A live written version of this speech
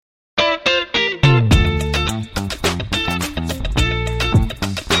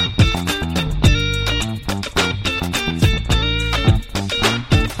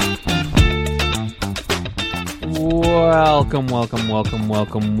Welcome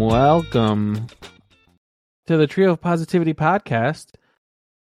to the Trio of Positivity podcast.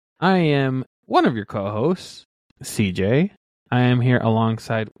 I am one of your co-hosts, CJ. I am here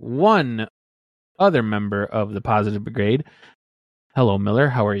alongside one other member of the Positive Brigade. Hello, Miller.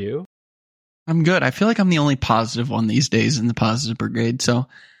 How are you? I'm good. I feel like I'm the only positive one these days in the Positive Brigade, so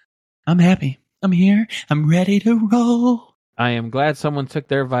I'm happy. I'm here. I'm ready to roll. I am glad someone took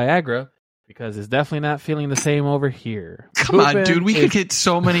their Viagra, because it's definitely not feeling the same over here. Come on, dude. We could get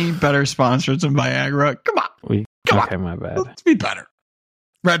so many better sponsors than Viagra. Come on. Okay, my bad. Let's be better.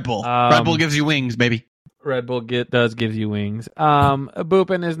 Red Bull. Red Bull gives you wings, baby. Red Bull does give you wings.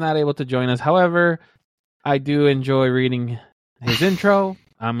 Bhupen is not able to join us. However, I do enjoy reading his intro.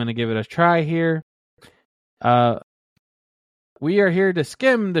 I'm going to give it a try here. We are here to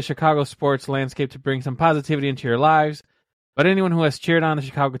skim the Chicago sports landscape to bring some positivity into your lives. But anyone who has cheered on the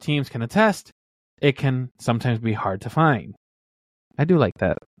Chicago teams can attest, it can sometimes be hard to find. I do like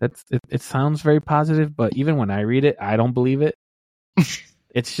that. It sounds very positive, but even when I read it, I don't believe it.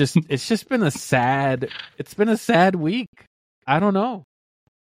 It's just been a sad week. I don't know.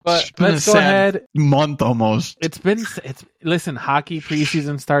 But let's go ahead. Month almost. Listen, hockey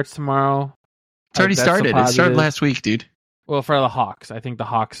preseason starts tomorrow. It's already started. It started last week, dude. Well, for the Hawks, I think the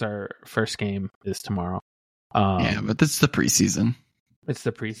Hawks' first game is tomorrow. Yeah, but this is the preseason. It's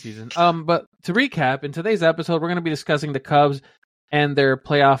the preseason. But to recap, in today's episode, we're going to be discussing the Cubs and their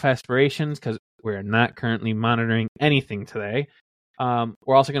playoff aspirations, because we're not currently monitoring anything today.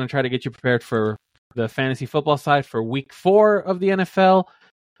 We're also going to try to get you prepared for the fantasy football side for week 4 of the NFL,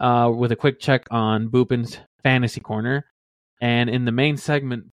 with a quick check on Bhupen's fantasy corner. And in the main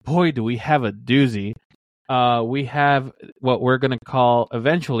segment, boy, do we have a doozy. We have what we're going to call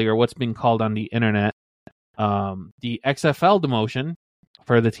eventually, or what's being called on the internet, the XFL Demotion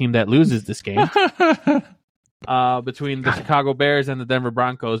for the team that loses this game. Between the Chicago Bears and the Denver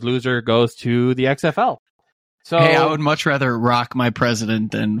Broncos, loser goes to the XFL. So, hey, I would much rather rock my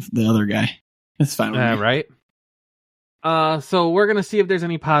president than the other guy. It's fine with me. Right? So we're going to see if there's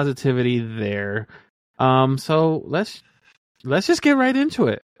any positivity there. So let's just get right into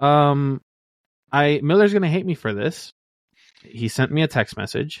it. Miller's going to hate me for this. He sent me a text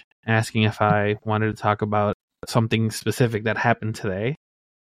message asking if I wanted to talk about something specific that happened today.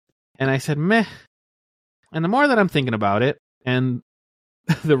 And I said, meh. And the more that I'm thinking about it, and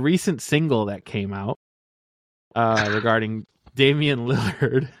the recent single that came out regarding Damian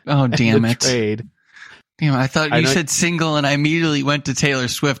Lillard. Oh, damn it. Trade. Damn, I thought you said single, and I immediately went to Taylor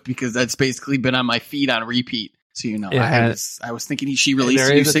Swift, because that's basically been on my feed on repeat. So, I was thinking she released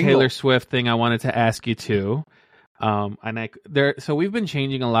a new single. There is a Taylor Swift thing I wanted to ask you too. So we've been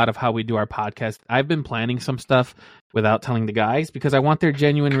changing a lot of how we do our podcast. I've been planning some stuff without telling the guys, because I want their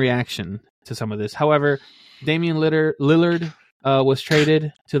genuine reaction to some of this. However, Damian Lillard was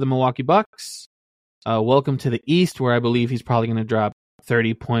traded to the Milwaukee Bucks. Welcome to the East, where I believe he's probably going to drop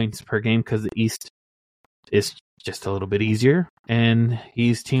 30 points per game, because the East is just a little bit easier. And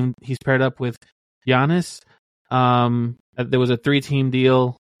he's paired up with Giannis. There was a 3-team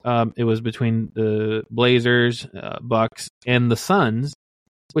deal. It was between the Blazers, Bucks, and the Suns,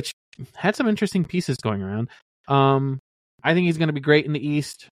 which had some interesting pieces going around. I think he's going to be great in the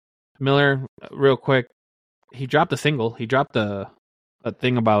East. Miller, real quick, he dropped a single. He dropped a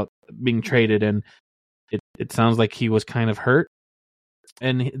thing about being traded, and it sounds like he was kind of hurt.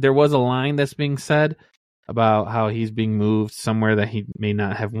 And there was a line that's being said about how he's being moved somewhere that he may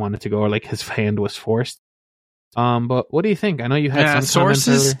not have wanted to go, or like his hand was forced. But what do you think? I know you had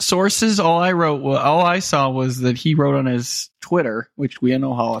some sources. All I saw was that he wrote on his Twitter, which we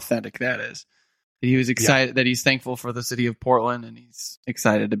know how authentic that is. That he was excited, that he's thankful for the city of Portland, and he's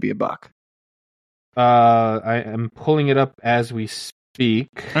excited to be a Buck. I am pulling it up as we speak.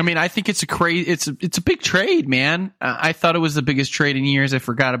 I mean, I think it's a big trade, man. I thought it was the biggest trade in years. I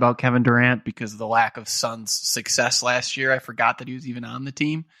forgot about Kevin Durant because of the lack of Suns' success last year. I forgot that he was even on the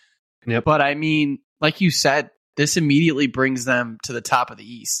team. Yep. But I mean, like you said, this immediately brings them to the top of the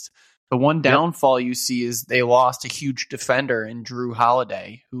East. The one downfall you see is they lost a huge defender in Drew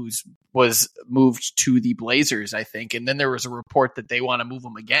Holiday, who was moved to the Blazers, I think. And then there was a report that they want to move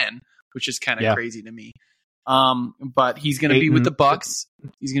him again, which is kind of crazy to me. But he's going to be with the Bucks.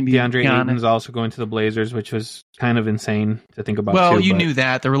 He's going to be DeAndre Ayton's also going to the Blazers, which was kind of insane to think about. Well, you knew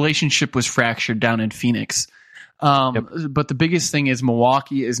that. The relationship was fractured down in Phoenix. But the biggest thing is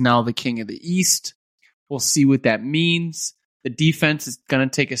Milwaukee is now the king of the East. We'll see what that means. The defense is going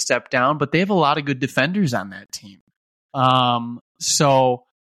to take a step down, but they have a lot of good defenders on that team. So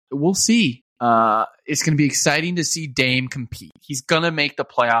we'll see. It's going to be exciting to see Dame compete. He's going to make the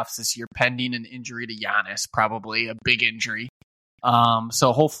playoffs this year, pending an injury to Giannis, probably a big injury.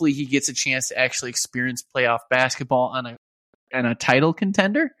 So hopefully he gets a chance to actually experience playoff basketball on a title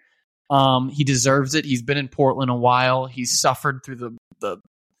contender. He deserves it. He's been in Portland a while. He's suffered through the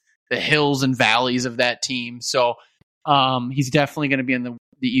hills and valleys of that team. So he's definitely going to be on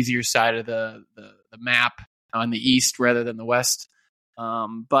the easier side of the map on the East rather than the West.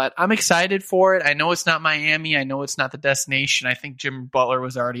 But I'm excited for it. I know it's not Miami. I know it's not the destination. I think Jim Butler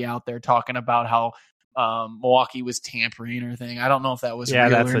was already out there talking about how Milwaukee was tampering or thing. I don't know if that was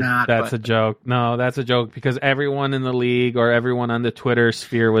real or not. That's a joke. No, that's a joke because everyone in the league or everyone on the Twitter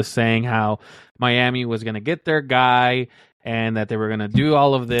sphere was saying how Miami was going to get their guy and that they were going to do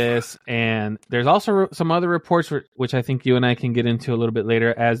all of this. And there's also some other reports, which I think you and I can get into a little bit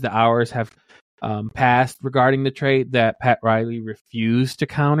later as the hours have passed regarding the trade, that Pat Riley refused to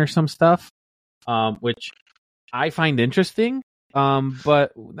counter some stuff, which I find interesting.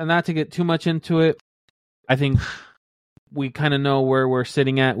 But not to get too much into it, I think we kind of know where we're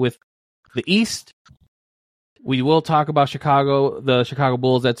sitting at with the East. We will talk about the Chicago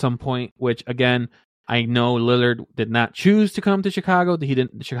Bulls at some point, which again, I know Lillard did not choose to come to Chicago.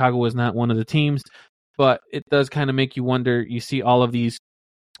 Chicago was not one of the teams, but it does kind of make you wonder. You see all of these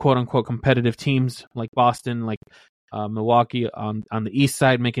quote unquote competitive teams like Boston, like Milwaukee on the East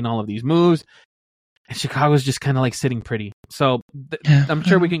side making all of these moves. And Chicago's just kind of like sitting pretty. So I'm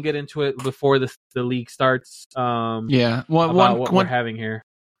sure we can get into it before the league starts. What we're having here.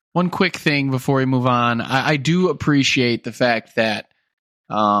 One quick thing before we move on. I do appreciate the fact that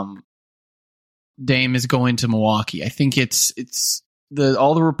Dame is going to Milwaukee. I think it's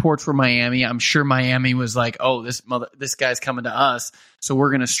all the reports from Miami. I'm sure Miami was like, oh, this guy's coming to us, so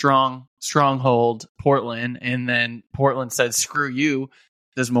we're going to stronghold Portland. And then Portland said, screw you.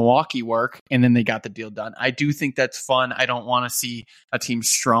 Does Milwaukee work? And then they got the deal done. I do think that's fun. I don't want to see a team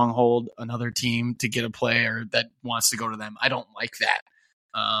stronghold another team to get a player that wants to go to them. I don't like that.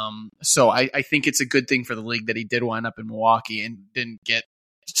 So I think it's a good thing for the league that he did wind up in Milwaukee and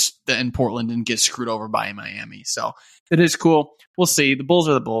Portland didn't get screwed over by Miami. So it is cool. We'll see. The Bulls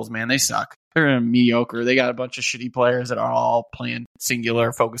are the Bulls, man. They suck. They're mediocre. They got a bunch of shitty players that are all playing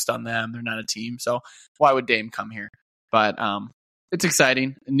singular, focused on them. They're not a team. So why would Dame come here? But it's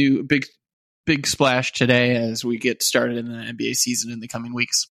exciting. A new big splash today as we get started in the NBA season in the coming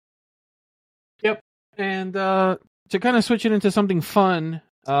weeks. Yep. And to kind of switch it into something fun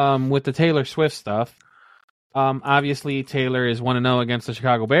with the Taylor Swift stuff. Obviously, Taylor is 1-0 against the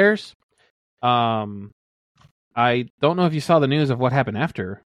Chicago Bears. I don't know if you saw the news of what happened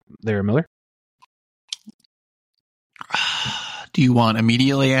after there, Miller. Do you want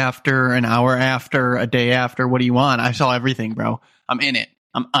immediately after, an hour after, a day after? What do you want? I saw everything, bro. I'm in it.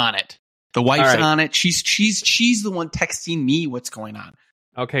 I'm on it. The wife's on it. She's the one texting me what's going on.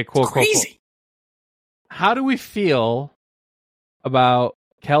 Okay, cool. It's crazy. Cool. How do we feel about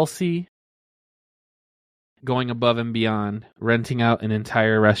Kelsey going above and beyond, renting out an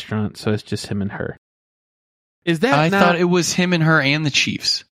entire restaurant so it's just him and her? I thought it was him and her and the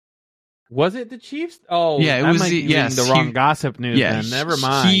Chiefs. Was it the Chiefs? Oh, yeah, it was. The wrong gossip news. Yeah, then. Never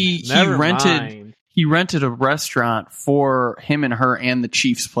mind. He rented a restaurant for him and her and the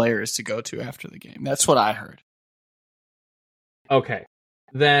Chiefs players to go to after the game. That's what I heard. Okay,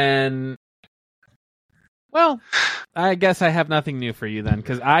 then. Well, I guess I have nothing new for you then,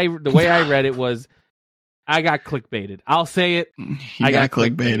 because the way I read it was, I got clickbaited. I'll say it. I got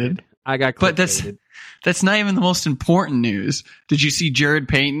clickbaited. But that's not even the most important news. Did you see Jared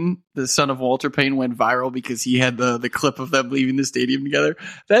Payton, the son of Walter Payton, went viral because he had the clip of them leaving the stadium together?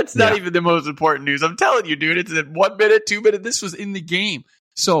 That's not even the most important news. I'm telling you, dude. It's in 1 minute, 2 minutes. This was in the game.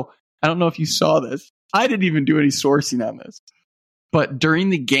 So I don't know if you saw this. I didn't even do any sourcing on this. But during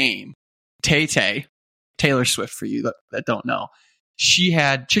the game, Taylor Swift, for you that don't know, she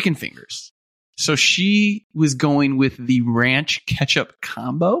had chicken fingers. So she was going with the ranch ketchup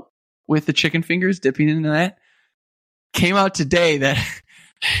combo with the chicken fingers, dipping into that. Came out today that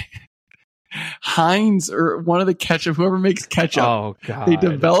Heinz, or one of the ketchup, whoever makes ketchup, they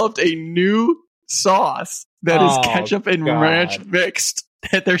developed a new sauce that is ketchup and ranch mixed,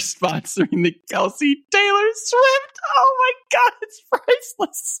 that they're sponsoring the Kelsey Taylor Swift. Oh my God, it's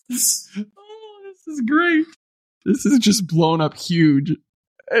priceless. Oh, this is great. This is just blown up huge.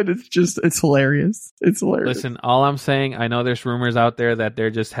 And it's hilarious. It's hilarious. Listen, all I'm saying, I know there's rumors out there that they're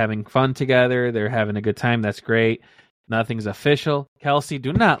just having fun together. They're having a good time. That's great. Nothing's official. Kelsey,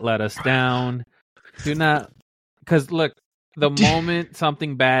 do not let us down. Do not. Because look, the moment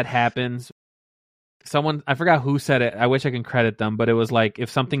something bad happens, someone, I forgot who said it. I wish I can credit them, but it was like, if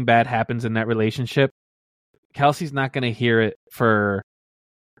something bad happens in that relationship, Kelsey's not going to hear it for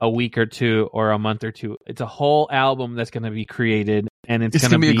a week or two or a month or two. It's a whole album that's going to be created, and it's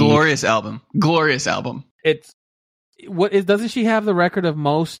going to be a glorious album. Glorious album. Doesn't she have the record of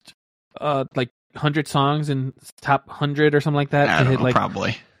most like 100 songs in top 100 or something like that? I don't know,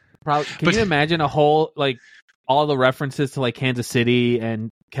 probably. Can you imagine a whole, like, all the references to like Kansas City and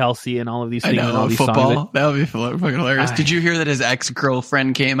Kelsey and all of these things and all these football songs? That would be fucking hilarious. Did you hear that his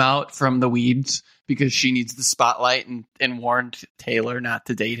ex-girlfriend came out from the weeds because she needs the spotlight and warned Taylor not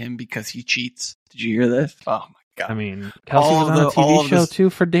to date him because he cheats? Did you hear this? Oh my god! I mean, Kelsey was on a TV show too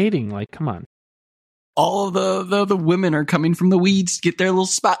for dating. Like, come on. All of the women are coming from the weeds to get their little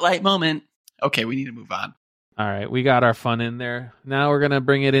spotlight moment. Okay, we need to move on. All right, we got our fun in there. Now we're going to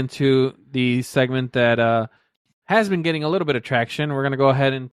bring it into the segment that has been getting a little bit of traction. We're going to go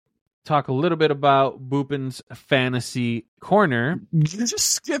ahead and talk a little bit about Bhupen's Fantasy Corner. You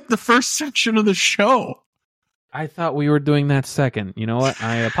just skipped the first section of the show. I thought we were doing that second. You know what?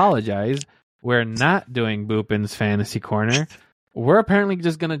 I apologize. We're not doing Bhupen's Fantasy Corner. We're apparently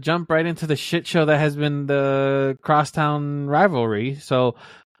just going to jump right into the shit show that has been the crosstown rivalry. So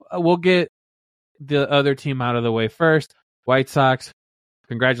we'll get the other team out of the way first. White Sox,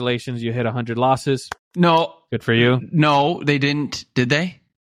 congratulations. You hit 100 losses. No. Good for you. No, they didn't. Did they?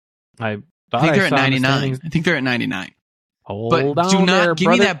 I think they're at 99. I think they're at 99. Hold but on, do not give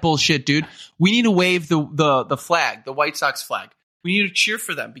brother. me that bullshit, dude. We need to wave the flag, the White Sox flag. We need to cheer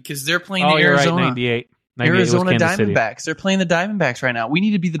for them because they're playing the Arizona. Right, 98. Arizona Diamondbacks. They're playing the Diamondbacks right now. We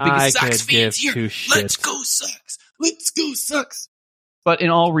need to be the biggest Sox fans here. Let's go Sox. Let's go Sox. But in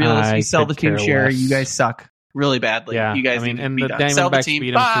all realism, we sell the team share. You guys suck really badly. Yeah, you guys and the Diamondbacks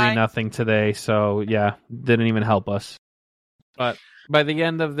beat them 3-0 today. So yeah, didn't even help us. But by the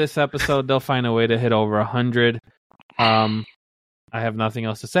end of this episode, they'll find a way to hit over 100. I have nothing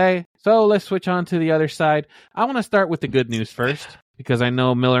else to say. So let's switch on to the other side. I want to start with the good news first, because I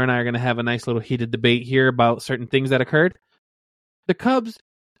know Miller and I are going to have a nice little heated debate here about certain things that occurred. The Cubs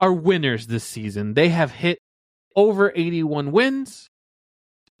are winners this season. They have hit over 81 wins.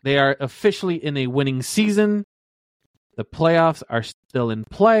 They are officially in a winning season. The playoffs are still in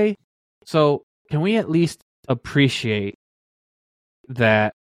play. So can we at least appreciate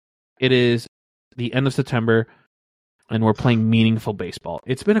that it is the end of September and we're playing meaningful baseball?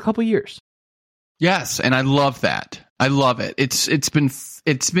 It's been a couple years. Yes, and I love that. I love it. It's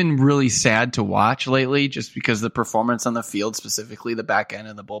been really sad to watch lately, just because the performance on the field, specifically the back end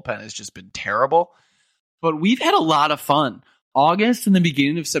and the bullpen, has just been terrible. But we've had a lot of fun. August and the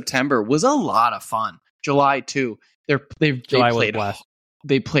beginning of September was a lot of fun. July too. They played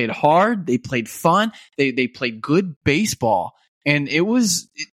hard. They played fun. They played good baseball, and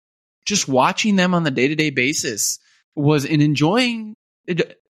just watching them on the day-to-day basis was an enjoying.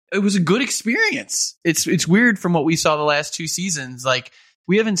 It was a good experience. It's weird from what we saw the last two seasons. Like,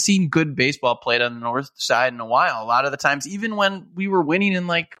 we haven't seen good baseball played on the north side in a while. A lot of the times, even when we were winning in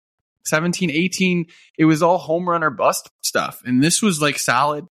like 17, 18, it was all home run or bust stuff. And this was like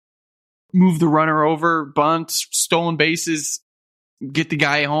solid. Move the runner over, bunt, stolen bases, get the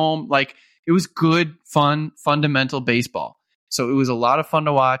guy home. Like, it was good, fun, fundamental baseball. So it was a lot of fun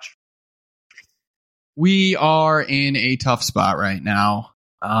to watch. We are in a tough spot right now.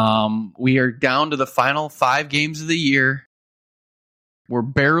 We are down to the final 5 games of the year. We're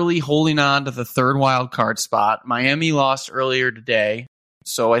barely holding on to the third wild card spot. Miami lost earlier today,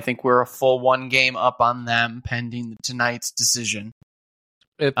 so I think we're a full 1 game up on them pending tonight's decision.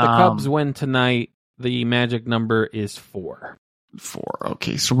 If the Cubs win tonight, the magic number is 4. 4.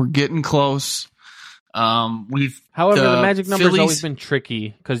 Okay, so we're getting close. However, the magic number has always been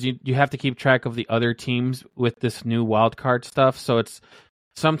tricky because you have to keep track of the other teams with this new wild card stuff. So it's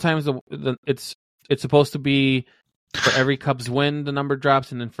sometimes it's supposed to be for every Cubs win, the number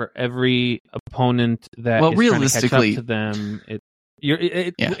drops, and then for every opponent that is trying to catch up to them,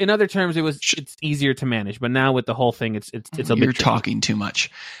 in other terms, it's easier to manage. But now with the whole thing, it's a bit tricky. You're talking too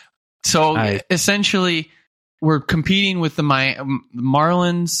much. So essentially, we're competing with the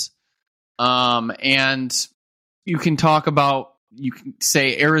Marlins, and you can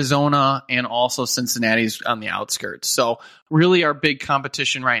say Arizona and also Cincinnati's on the outskirts. So really, our big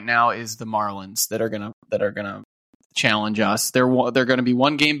competition right now is the Marlins that are gonna challenge us. They're going to be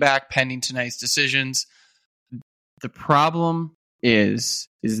 1 game back pending tonight's decisions. The problem is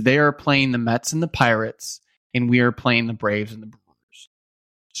they are playing the Mets and the Pirates, and we are playing the Braves and the Brewers.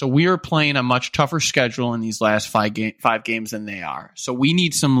 So we are playing a much tougher schedule in these last 5 games than they are. So we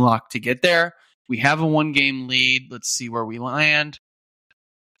need some luck to get there. We have a 1 game lead. Let's see where we land.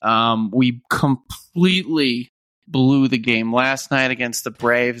 We completely blew the game last night against the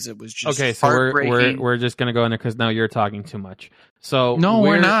Braves. It was just okay. So heartbreaking. we're just gonna go in there because now you're talking too much. So No,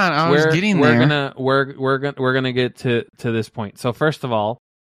 we're not. I was getting there. We're gonna get to this point. So first of all,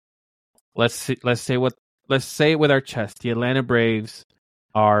 let's say it with our chest. The Atlanta Braves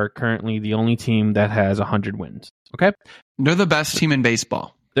are currently the only team that has 100 wins. Okay, they're the best team in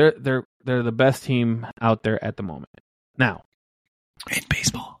baseball. They're the best team out there at the moment. Now, in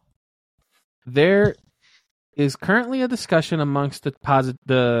baseball, there is currently a discussion amongst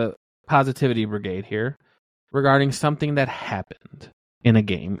the Positivity Brigade here regarding something that happened in a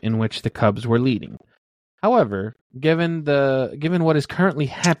game in which the Cubs were leading. However, given what is currently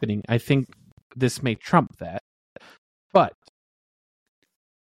happening, I think this may trump that. But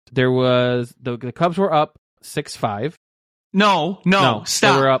there was the Cubs were up 6-5. No, stop.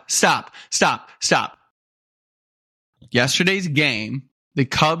 They were up. Stop. Yesterday's game, the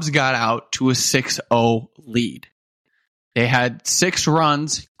Cubs got out to a 6-0 lead. They had 6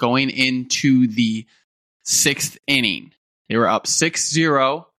 runs going into the 6th inning. They were up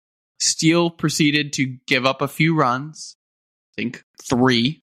 6-0. Steele proceeded to give up a few runs, I think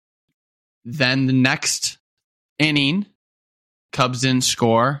 3. Then the next inning, Cubs didn't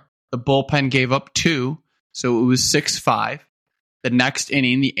score. The bullpen gave up 2, so it was 6-5. The next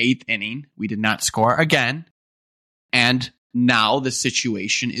inning, the 8th inning, we did not score again. And now the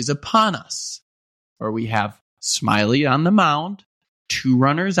situation is upon us, where we have Smiley on the mound, 2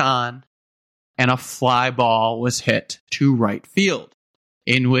 runners on, and a fly ball was hit to right field,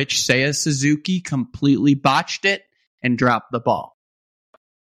 in which Seiya Suzuki completely botched it and dropped the ball.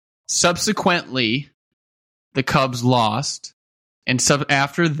 Subsequently, the Cubs lost, and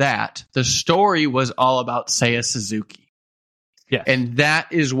after that, the story was all about Seiya Suzuki. Yes. And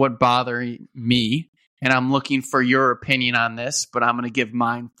that is what bothered me, and I'm looking for your opinion on this, but I'm going to give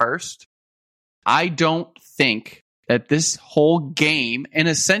mine first. I don't think that this whole game, and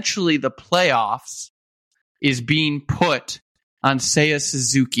essentially the playoffs, is being put on Seiya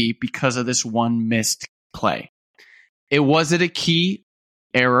Suzuki because of this one missed play. Was it a key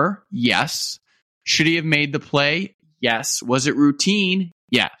error? Yes. Should he have made the play? Yes. Was it routine?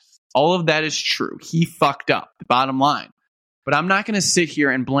 Yes. All of that is true. He fucked up, the bottom line. But I'm not going to sit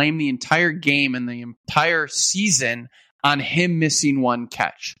here and blame the entire game and the entire season on him missing one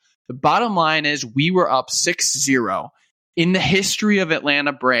catch. The bottom line is we were up 6-0. In the history of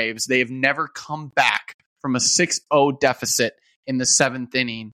Atlanta Braves, they have never come back from a 6-0 deficit in the 7th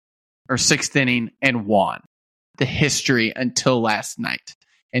inning or 6th inning and won. The history until last night.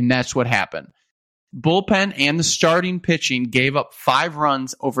 And that's what happened. Bullpen and the starting pitching gave up 5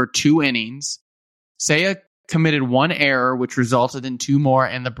 runs over 2 innings. Seiya committed 1 error, which resulted in 2 more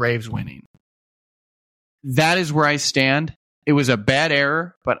and the Braves winning. That is where I stand. It was a bad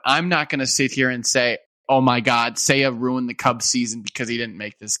error, but I'm not going to sit here and say, oh my God, Seiya ruined the Cubs season because he didn't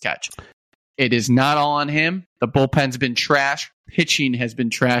make this catch. It is not all on him. The bullpen's been trash. Pitching has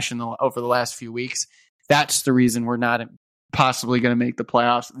been trash over the last few weeks. That's the reason we're not possibly going to make the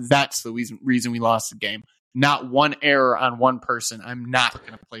playoffs. That's the reason we lost the game. Not one error on one person. I'm not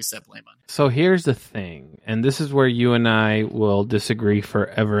going to place that blame on him. So here's the thing, and this is where you and I will disagree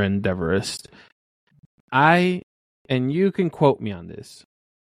forever and everest. And you can quote me on this,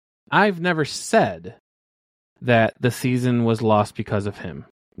 I've never said that the season was lost because of him.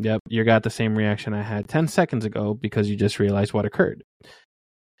 Yep, you got the same reaction I had 10 seconds ago because you just realized what occurred.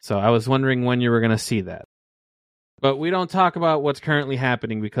 So I was wondering when you were going to see that. But we don't talk about what's currently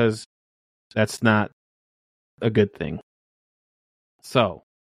happening because that's not a good thing. So,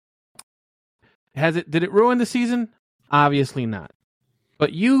 did it ruin the season? Obviously not.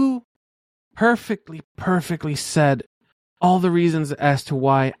 But you perfectly said all the reasons as to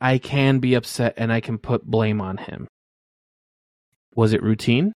why I can be upset and I can put blame on him. Was it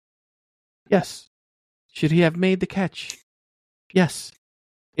routine? Yes. Should he have made the catch? Yes.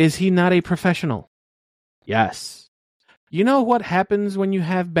 Is he not a professional? Yes. You know what happens when you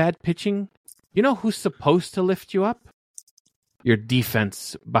have bad pitching? You know who's supposed to lift you up? Your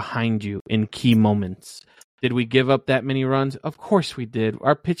defense behind you in key moments. Did we give up that many runs? Of course we did.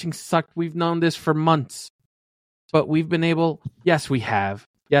 Our pitching sucked. We've known this for months. But we've been able... Yes, we have.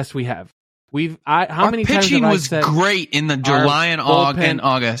 Yes, we have. How many times have I said... Pitching was great in the July and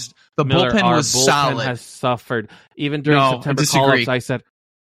August. The Miller, bullpen was solid. Bullpen has suffered. Even during September call-ups, I said,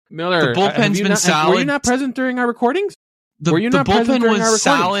 Miller, the bullpen's been solid. Were you not present during our recordings? The bullpen was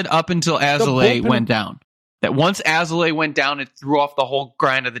solid up until Azalea went down. That once Azalea went down, it threw off the whole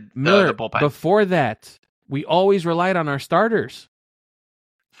grind of the bullpen. Before that, we always relied on our starters.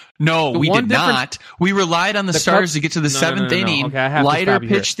 No, we did not. We relied on the starters to get to the seventh inning. Okay, Lighter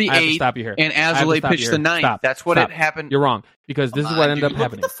pitched the eighth, and Azalea pitched the ninth. That's what it happened. You're wrong, because this is what ended up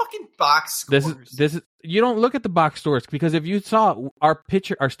happening. Look at the fucking box scores. This is you don't look at the box scores, because if you saw our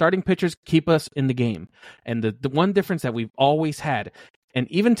starting pitchers keep us in the game, and the one difference that we've always had, and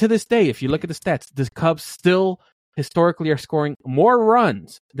even to this day, if you look at the stats, the Cubs still historically are scoring more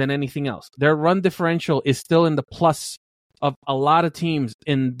runs than anything else. Their run differential is still in the plus of a lot of teams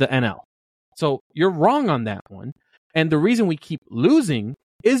in the NL. So you're wrong on that one. And the reason we keep losing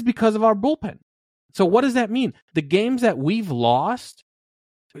is because of our bullpen. So what does that mean? The games that we've lost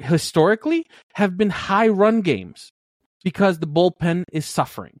historically have been high run games because the bullpen is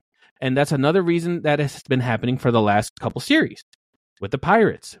suffering. And that's another reason that has been happening for the last couple series. With the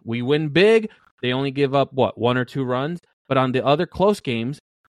Pirates, we win big. They only give up, 1 or 2 runs? But on the other close games,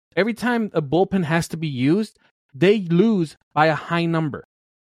 every time a bullpen has to be used, they lose by a high number.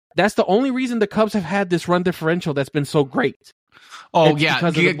 That's the only reason the Cubs have had this run differential that's been so great. Oh,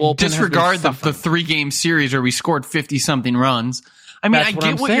 yeah. Disregard the 3-game series where we scored 50-something runs. I mean, I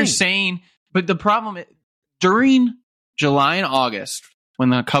get what you're saying, but the problem is, during July and August,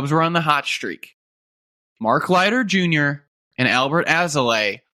 when the Cubs were on the hot streak, Mark Leiter Jr. and Albert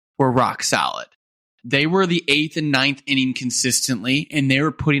Azalea were rock solid. They were the 8th and 9th inning consistently, and they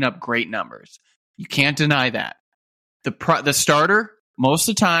were putting up great numbers. You can't deny that. The starter, most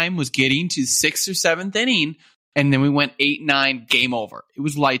of the time, was getting to 6th or 7th inning, and then we went 8-9, game over. It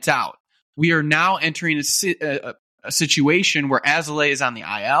was lights out. We are now entering a situation where Azalea is on the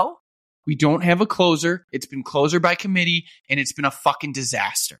IL. We don't have a closer. It's been closer by committee, and it's been a fucking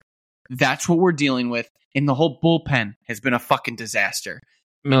disaster. That's what we're dealing with, and the whole bullpen has been a fucking disaster.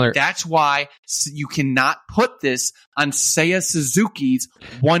 Miller. That's why you cannot put this on Seiya Suzuki's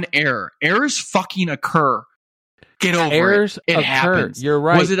one error. Errors fucking occur. Get over Errors it. It occur. happens. You're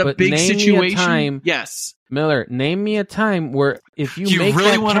right. Was it a big situation? Yes. Miller, name me a time where if you make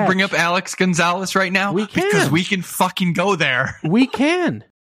really want to bring up Alex Gonzalez right now? We can. Because we can fucking go there. We can.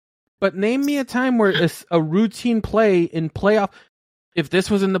 But name me a time where it's a routine play in playoff. If this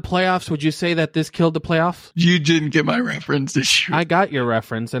was in the playoffs, would you say that this killed the playoffs? You didn't get my reference this year. I got your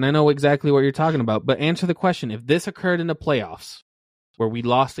reference, and I know exactly what you're talking about. But answer the question. If this occurred in the playoffs, where we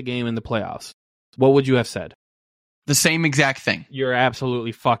lost the game in the playoffs, what would you have said? The same exact thing. You're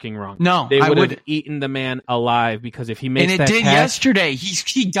absolutely fucking wrong. No, they would have eaten the man alive, because if he makes that catch... And it did yesterday.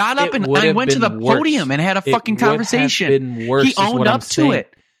 He got up and I went to the podium and had a fucking conversation. Been worse, he owned up to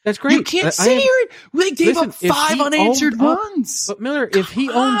it. That's great. You can't sit here. They gave up 5 unanswered runs. But Miller, if he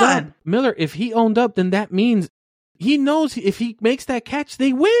owned up, then that means he knows if he makes that catch,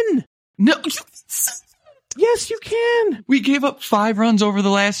 they win. No. Yes, you can. We gave up 5 runs over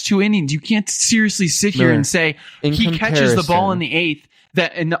the last 2 innings. You can't seriously sit here and say he catches the ball in the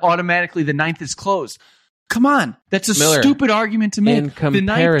 8th and automatically the 9th is closed. Come on. That's a stupid argument to make. The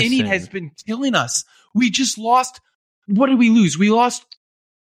 9th inning has been killing us. We just lost. What did we lose? We lost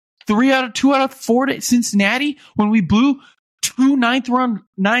 2 out of 4 to Cincinnati when we blew 2 ninth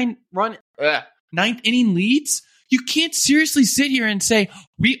inning leads. You can't seriously sit here and say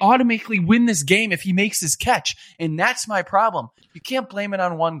we automatically win this game if he makes this catch, and that's my problem. You can't blame it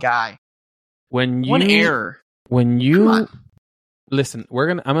on one guy. One error. When you listen,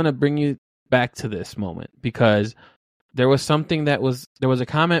 I'm gonna bring you back to this moment, because there was a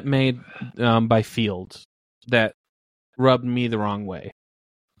comment made by Fields that rubbed me the wrong way.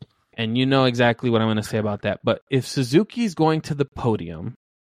 And you know exactly what I'm going to say about that. But if Suzuki's going to the podium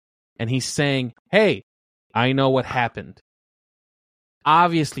and he's saying, hey, I know what happened,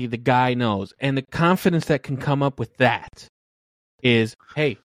 obviously the guy knows. And the confidence that can come up with that is,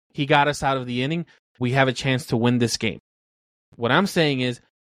 hey, he got us out of the inning. We have a chance to win this game. What I'm saying is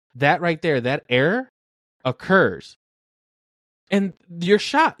that right there, that error occurs. And you're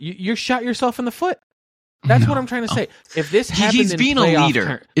shot. You shot yourself in the foot. That's what I'm trying to say. If this happened he's being a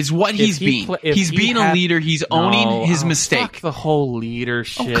leader, is what he's being. He's being a leader. He's owning his mistake. Fuck the whole leader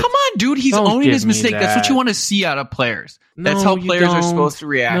shit. Oh, come on, dude. He's owning his mistake. That's what you want to see out of players. That's how players are supposed to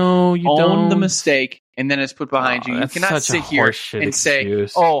react. No, you don't. Own the mistake, and then it's put behind you. You cannot sit here and say,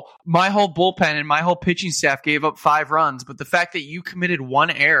 oh, my whole bullpen and my whole pitching staff gave up 5 runs, but the fact that you committed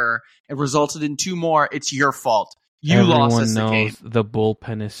 1 error and resulted in 2 more, it's your fault. You lost us the game. The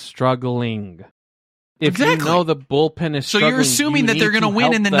bullpen is struggling. If you know the bullpen is struggling, so you're assuming that they're going to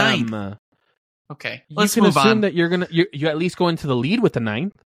win in the 9th. Okay, let's move on. You can assume that you're going to you at least go into the lead with the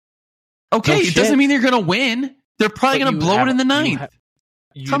 9th. Okay, it doesn't mean they're going to win. They're probably going to blow it in the 9th.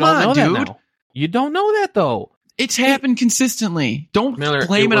 Come on, dude. You don't know that, though. It's happened consistently. Don't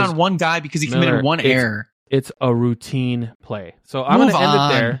blame it on one guy because he committed 1 error. It's a routine play. So I'm going to end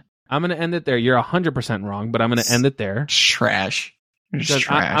it there. I'm going to end it there. You're 100% wrong, but I'm going to end it there. Trash.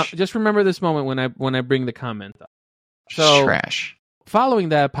 Just remember this moment when I bring the comment up. So, trash. Following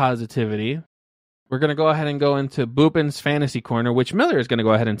that positivity, we're going to go ahead and go into Bhupen's Fantasy Corner, which Miller is going to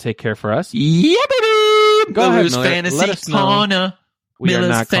go ahead and take care for us. Yeah, baby! Go Miller's ahead, Miller. Fantasy Let us know. Corner. We are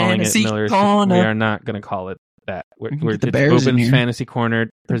not calling it Fantasy Miller's. Corner. We are not going to call it that. We're the it's Bears in Bhupen's here. Fantasy Corner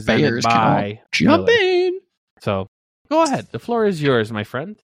presented by jump Miller. in. So go ahead. The floor is yours, my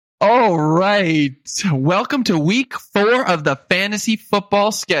friend. All right. Welcome to week 4 of the fantasy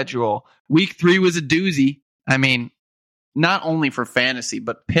football schedule. Week 3 was a doozy. I mean, not only for fantasy,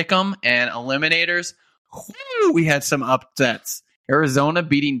 but pick'em and eliminators. Whew, we had some upsets. Arizona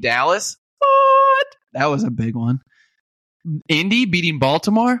beating Dallas. What? That was a big one. Indy beating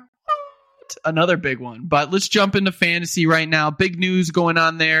Baltimore. What? Another big one. But let's jump into fantasy right now. Big news going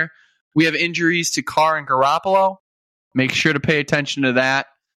on there. We have injuries to Carr and Garoppolo. Make sure to pay attention to that.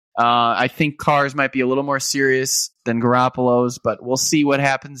 I think Carr's might be a little more serious than Garoppolo's, but we'll see what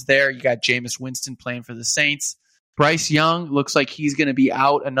happens there. You got Jameis Winston playing for the Saints. Bryce Young looks like he's going to be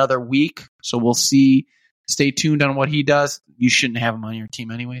out another week, so we'll see. Stay tuned on what he does. You shouldn't have him on your team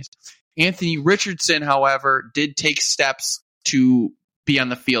anyways. Anthony Richardson, however, did take steps to be on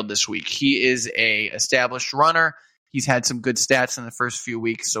the field this week. He is a established runner. He's had some good stats in the first few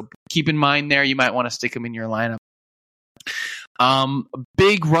weeks, so keep in mind there. You might want to stick him in your lineup.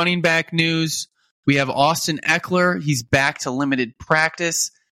 Big running back news. We have Austin Eckler. He's back to limited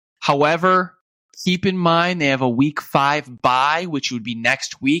practice. However, keep in mind they have a week 5 bye, which would be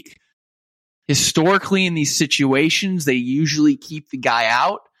next week. Historically, in these situations, they usually keep the guy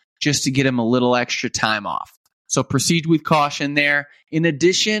out just to get him a little extra time off. So proceed with caution there. In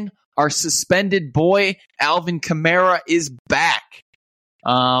addition, our suspended boy, Alvin Kamara, is back.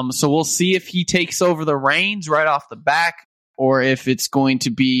 So we'll see if he takes over the reins right off the back, or if it's going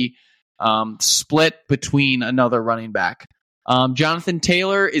to be split between another running back. Jonathan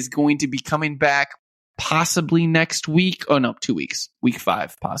Taylor is going to be coming back possibly next week. Oh, no, 2 weeks. Week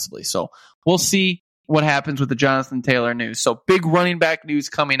 5, possibly. So we'll see what happens with the Jonathan Taylor news. So big running back news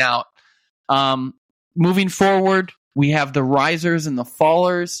coming out. Moving forward, we have the risers and the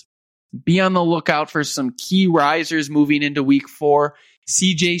fallers. Be on the lookout for some key risers moving into week 4.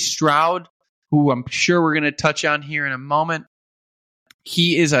 CJ Stroud, who I'm sure we're going to touch on here in a moment.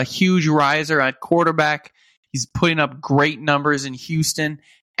 He is a huge riser at quarterback. He's putting up great numbers in Houston.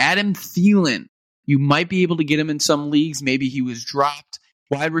 Adam Thielen, you might be able to get him in some leagues. Maybe he was dropped.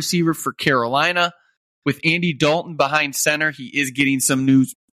 Wide receiver for Carolina. With Andy Dalton behind center, he is getting some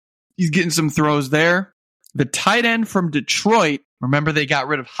news. He's getting some throws there. The tight end from Detroit, remember they got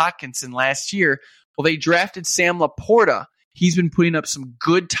rid of Hockenson last year. Well, they drafted Sam Laporta. He's been putting up some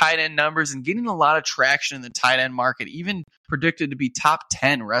good tight end numbers and getting a lot of traction in the tight end market, even predicted to be top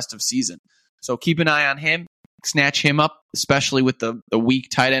 10 rest of season. So keep an eye on him. Snatch him up, especially with the weak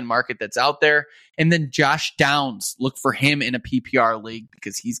tight end market that's out there. And then Josh Downs, look for him in a PPR league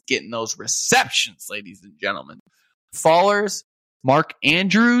because he's getting those receptions, ladies and gentlemen. Fallers, Mark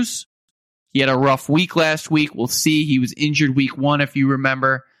Andrews. He had a rough week last week. We'll see. He was injured week 1, if you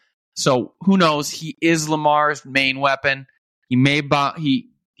remember. So who knows? He is Lamar's main weapon. He may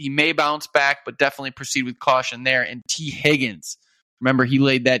bounce back, but definitely proceed with caution there. And T. Higgins. Remember, he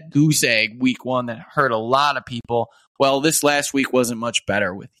laid that goose egg week 1 that hurt a lot of people. Well, this last week wasn't much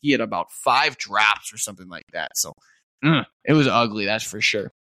better. He had about 5 drops or something like that. So it was ugly, that's for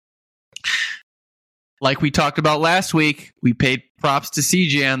sure. Like we talked about last week, we paid props to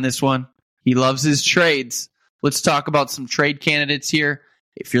CJ on this one. He loves his trades. Let's talk about some trade candidates here.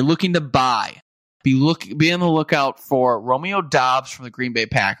 If you're looking to buy, be on the lookout for Romeo Doubs from the Green Bay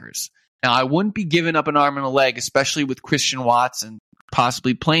Packers. Now, I wouldn't be giving up an arm and a leg, especially with Christian Watson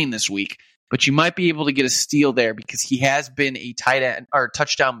possibly playing this week, but you might be able to get a steal there because he has been a tight end or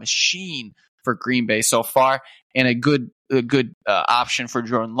touchdown machine for Green Bay so far, and a good option for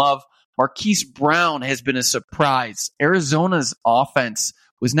Jordan Love. Marquise Brown has been a surprise. Arizona's offense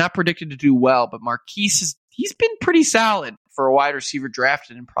was not predicted to do well, but Marquise he's been pretty solid for a wide receiver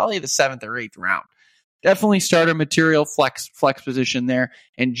drafted in probably the 7th or 8th round. Definitely starter material, flex position there.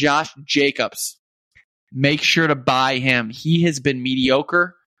 And Josh Jacobs, make sure to buy him. He has been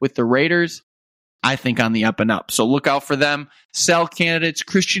mediocre with the Raiders, I think on the up and up. So look out for them. Sell candidates.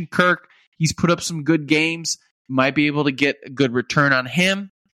 Christian Kirk, he's put up some good games. You might be able to get a good return on him.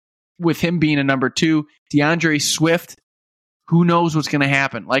 With him being a number 2, DeAndre Swift, who knows what's going to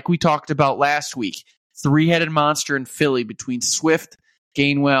happen? Like we talked about last week, 3-headed monster in Philly between Swift,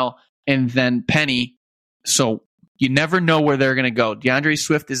 Gainwell, and then Penny. So you never know where they're going to go. DeAndre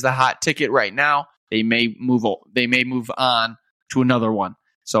Swift is the hot ticket right now. they may move on to another one.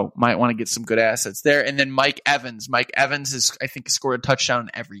 So might want to get some good assets there. And then Mike Evans. Mike Evans has, I think, scored a touchdown in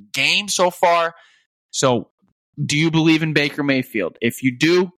every game so far. So do you believe in Baker Mayfield? If you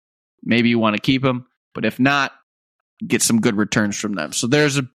do, maybe you want to keep him. But if not, get some good returns from them. So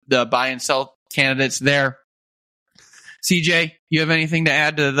there's the buy and sell candidates there. CJ, you have anything to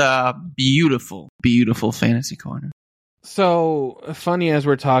add to the beautiful, beautiful fantasy corner? So funny, as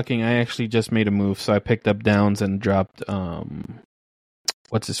we're talking, I actually just made a move. So I picked up Downs and dropped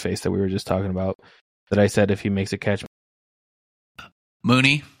what's his face that we were just talking about, that I said if he makes a catch.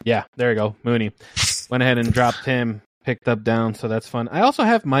 Mooney. Yeah, there you go. Mooney. Went ahead and dropped him, picked up Downs, so that's fun. I also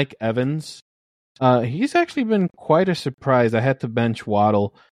have Mike Evans. He's actually been quite a surprise. I had to bench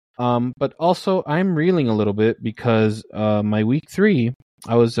Waddle. But also I'm reeling a little bit because my week 3,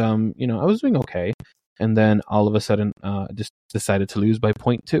 I was I was doing okay, and then all of a sudden just decided to lose by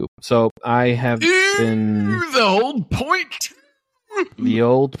 0.2. So I have been the old point. The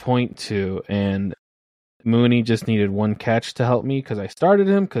old 0.2, and Mooney just needed one catch to help me because I started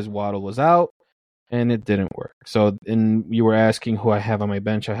him because Waddle was out, and it didn't work. So, and you were asking who I have on my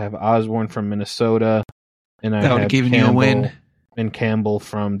bench. I have Osborne from Minnesota, and I have given Campbell you a win. And Campbell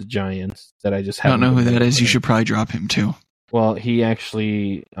from the Giants that I just I don't know who that is. With. You should probably drop him too. Well, he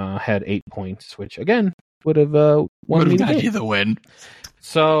actually had 8 points, which again would have won me the game. You the win.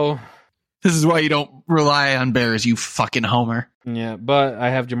 So this is why you don't rely on Bears, you fucking homer. Yeah, but I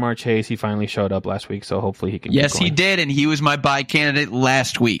have Jamar Chase. He finally showed up last week, so hopefully he can. Yes, he did, and he was my buy candidate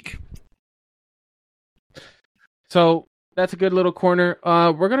last week. So that's a good little corner.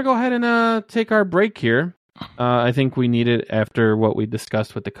 We're gonna go ahead and take our break here. I think we need it after what we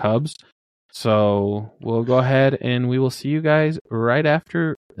discussed with the Cubs. So we'll go ahead and we will see you guys right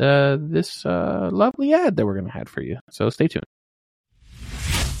after this lovely ad that we're gonna have for you. So stay tuned.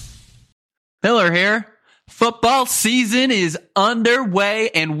 Miller here. Football season is underway,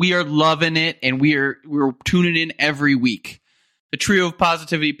 and we are loving it, and we're tuning in every week. The Trio of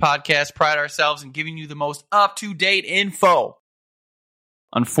Positivity podcast pride ourselves in giving you the most up-to-date info.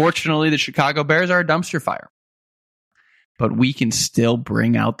 Unfortunately, the Chicago Bears are a dumpster fire, but we can still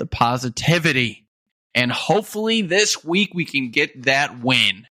bring out the positivity, and hopefully this week we can get that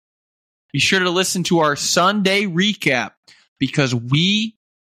win. Be sure to listen to our Sunday recap, because we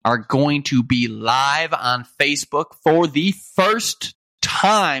are going to be live on Facebook for the first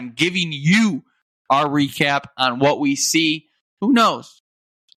time, giving you our recap on what we see. Who knows?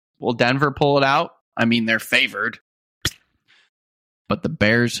 Will Denver pull it out? I mean, they're favored, but the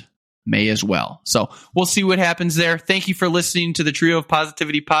Bears may as well. So we'll see what happens there. Thank you for listening to the Trio of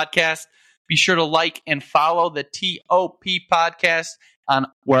Positivity podcast. Be sure to like and follow the TOP podcast on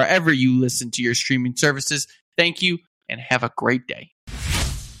wherever you listen to your streaming services. Thank you, and have a great day.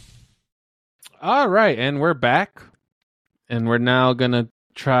 All right, and we're back, and we're now going to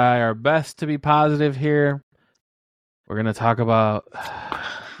try our best to be positive here. We're going to talk about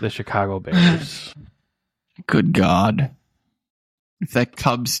the Chicago Bears. Good God. If that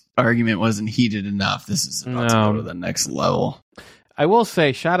Cubs argument wasn't heated enough, this is about to go to the next level. I will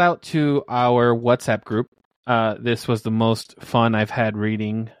say, shout out to our WhatsApp group. This was the most fun I've had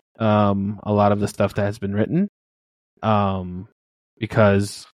reading a lot of the stuff that has been written.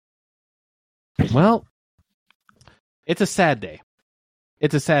 Because... well, it's a sad day.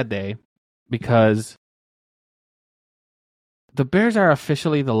 It's a sad day because the Bears are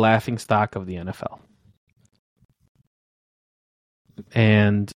officially the laughingstock of the NFL.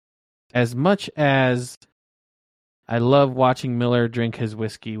 And as much as I love watching Miller drink his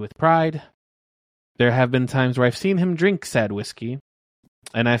whiskey with pride, there have been times where I've seen him drink sad whiskey,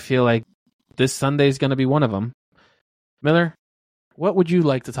 and I feel like this Sunday is going to be one of them. Miller, what would you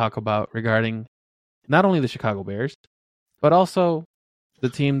like to talk about regarding not only the Chicago Bears, but also the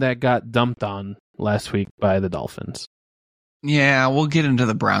team that got dumped on last week by the Dolphins? Yeah, we'll get into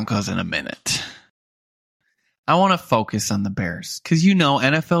the Broncos in a minute. I want to focus on the Bears because,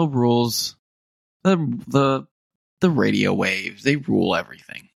 NFL rules, the radio waves, they rule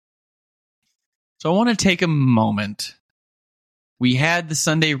everything. So I want to take a moment. We had the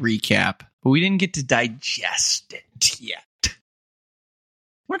Sunday recap, but we didn't get to digest it yet. I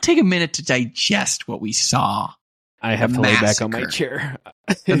want to take a minute to digest what we saw. I have to lay back on my chair.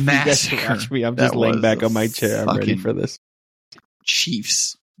 The massacre. You guys watch me, I'm just laying back on my chair. I'm ready for this.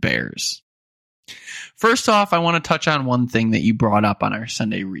 Chiefs, Bears. First off, I want to touch on one thing that you brought up on our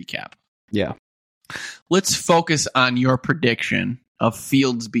Sunday recap. Yeah. Let's focus on your prediction of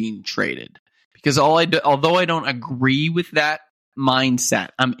Fields being traded. Because although I don't agree with that mindset,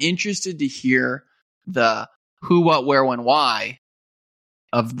 I'm interested to hear the who, what, where, when, why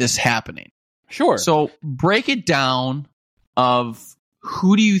of this happening. Sure. So break it down of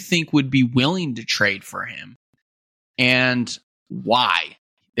who do you think would be willing to trade for him and why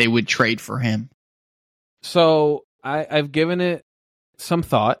they would trade for him. So I've given it some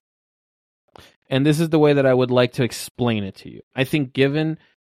thought, and this is the way that I would like to explain it to you. I think given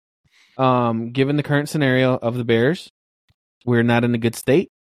the current scenario of the Bears, we're not in a good state.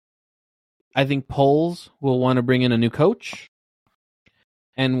 I think Poles will want to bring in a new coach.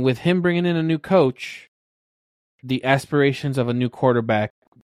 And with him bringing in a new coach, the aspirations of a new quarterback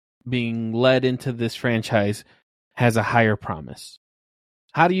being led into this franchise has a higher promise.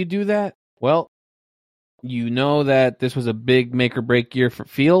 How do you do that? Well, you know that this was a big make or break year for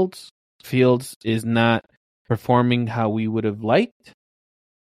Fields. Fields is not performing how we would have liked.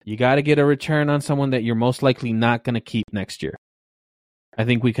 You got to get a return on someone that you're most likely not going to keep next year. I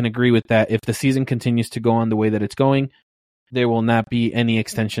think we can agree with that. If the season continues to go on the way that it's going, there will not be any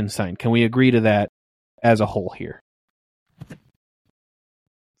extension signed. Can we agree to that as a whole here?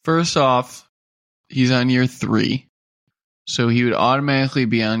 First off, he's on year 3, so he would automatically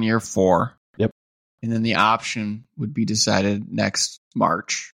be on year 4. Yep. And then the option would be decided next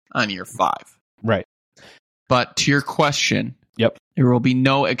March on year 5. Right. But to your question, yep, there will be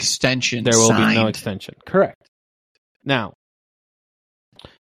no extension. There will signed. be no extension. Correct. Now,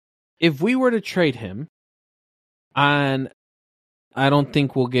 if we were to trade him, and I don't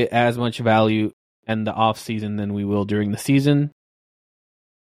think we'll get as much value in the offseason than we will during the season.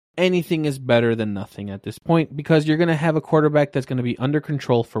 Anything is better than nothing at this point because you're going to have a quarterback that's going to be under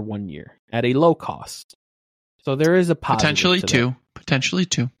control for 1 year at a low cost. So there is a positive Potentially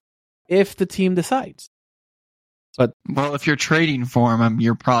two. If the team decides. But if you're trading for him,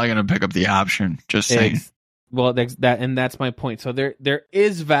 you're probably going to pick up the option. Just saying. That's my point. So there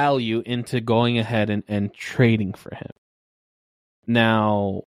is value into going ahead and trading for him.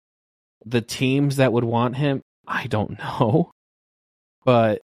 Now, the teams that would want him, I don't know.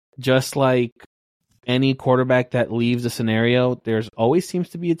 But just like any quarterback that leaves a scenario, there's always seems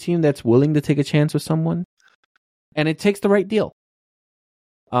to be a team that's willing to take a chance with someone. And it takes the right deal.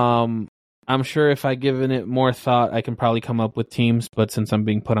 I'm sure if I given it more thought, I can probably come up with teams. But since I'm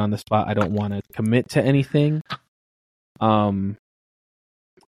being put on the spot, I don't want to commit to anything. Maybe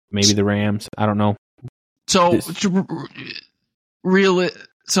the Rams. I don't know. So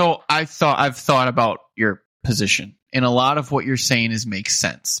I've thought about your position, and a lot of what you're saying makes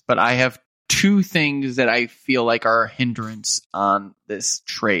sense. But I have 2 things that I feel like are a hindrance on this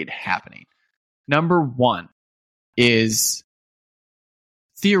trade happening. Number 1 is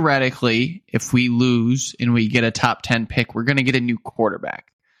theoretically, if we lose and we get a top 10 pick, we're going to get a new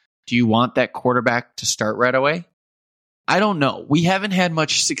quarterback. Do you want that quarterback to start right away? I don't know. We haven't had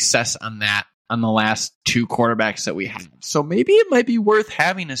much success on that on the last 2 quarterbacks that we have. So maybe it might be worth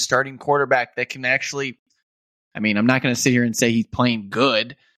having a starting quarterback that can actually, I'm not going to sit here and say he's playing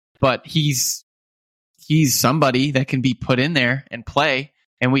good, but he's somebody that can be put in there and play,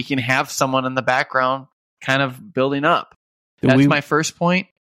 and we can have someone in the background kind of building up. That's my first point.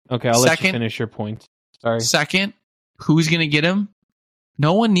 Okay, I'll let you finish your point. Sorry. Second, who's going to get him?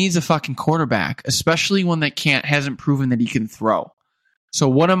 No one needs a fucking quarterback, especially one that hasn't proven that he can throw. So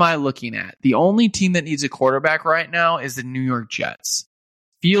what am I looking at? The only team that needs a quarterback right now is the New York Jets.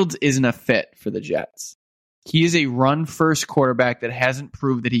 Fields isn't a fit for the Jets. He is a run-first quarterback that hasn't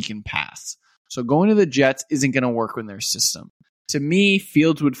proved that he can pass. So going to the Jets isn't going to work in their system. To me,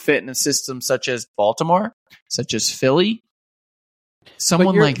 Fields would fit in a system such as Baltimore, such as Philly,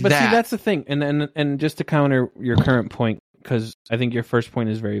 someone like that. But see, that's the thing. And just to counter your current point, because I think your first point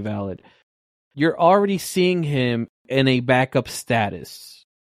is very valid. You're already seeing him in a backup status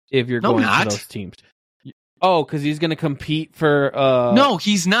if you're going to those teams. Oh, because he's going to compete for... No,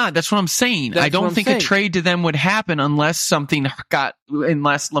 he's not. That's what I'm saying. I don't think a trade to them would happen unless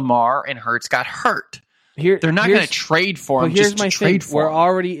Lamar and Hurts got hurt. They're not going to trade for him just to trade for him. We're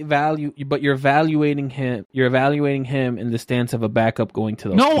already but you're evaluating him. You're evaluating him in the stance of a backup going to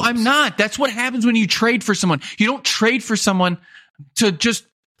those teams. No, I'm not. That's what happens when you trade for someone. You don't trade for someone to just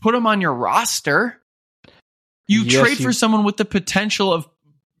put them on your roster. You trade for someone with the potential of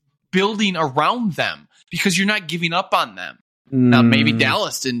building around them because you're not giving up on them. Now, maybe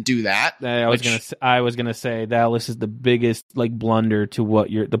Dallas didn't do that. I was gonna say Dallas is the biggest blunder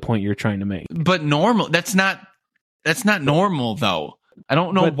to the point you're trying to make. But that's not normal though. I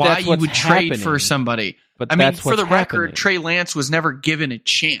don't know why you would trade for somebody. But for the record, Trey Lance was never given a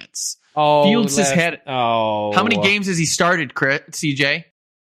chance. Fields has had how many games has he started, CJ?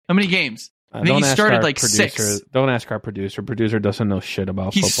 How many games? I think he started 6. Don't ask our producer. Producer doesn't know shit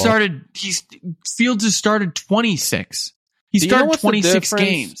about football. Fields has started 26. He started 26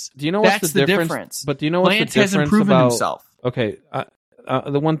 games. Do you know what's the difference? But do you know what's Lance the difference hasn't proven himself. Okay,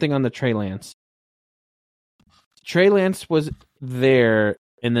 the one thing on the Trey Lance. Trey Lance was there,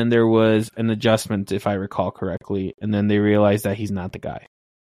 and then there was an adjustment, if I recall correctly, and then they realized that he's not the guy.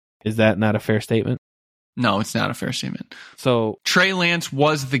 Is that not a fair statement? No, it's not a fair statement. So Trey Lance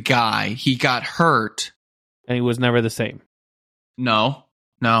was the guy. He got hurt. And he was never the same. No.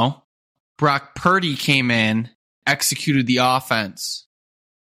 Brock Purdy came in, executed the offense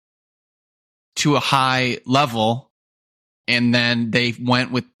to a high level, and then they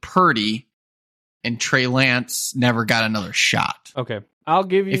went with Purdy, and Trey Lance never got another shot. Okay. I'll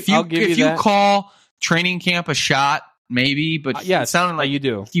give you if you call training camp a shot, maybe, but yes, it sounded like you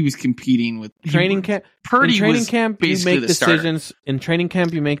do. He was competing with training camp. Purdy. In training was camp, you make decisions. Starter. In training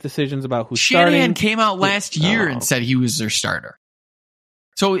camp, you make decisions about who's Shanahan starting. came out last year and said he was their starter.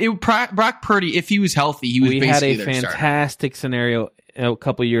 So Brock Purdy, if he was healthy, he was basically their starter. We had a fantastic scenario a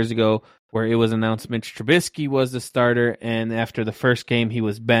couple years ago where it was announced Mitch Trubisky was the starter, and after the first game, he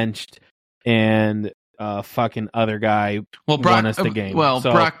was benched, and fucking other guy won us the game.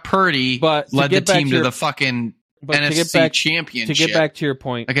 Brock Purdy led the team to the fucking NFC Championship. To get back to your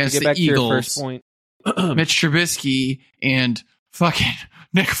point, against the Eagles, your first point, Mitch Trubisky and fucking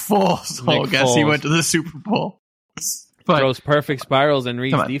Nick Foles. He went to the Super Bowl. But, throws perfect spirals and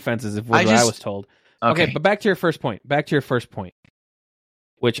reads defenses, if what I was told. Okay, but back to your first point.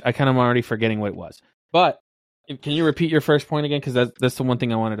 Which I kind of already forgetting what it was. But can you repeat your first point again? Because that's the one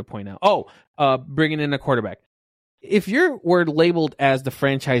thing I wanted to point out. Bringing in a quarterback. If you were labeled as the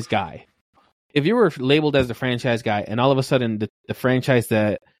franchise guy, and all of a sudden the franchise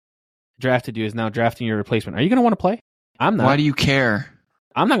that drafted you is now drafting your replacement, are you going to want to play? I'm not. Why do you care?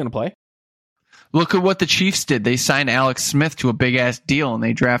 I'm not going to play. Look at what the Chiefs did. They signed Alex Smith to a big-ass deal, and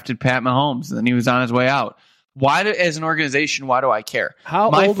they drafted Pat Mahomes, and then he was on his way out. As an organization, why do I care?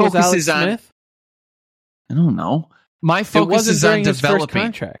 How old was Alex Smith? I don't know. My focus is on developing. His first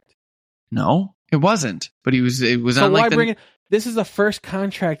contract. No, it wasn't. But it was so on like this is the first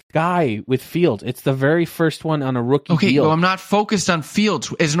contract guy with Fields. It's the very first one on a rookie deal. Well, I'm not focused on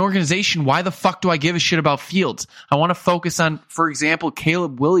Fields. As an organization, why the fuck do I give a shit about Fields? I want to focus on, for example,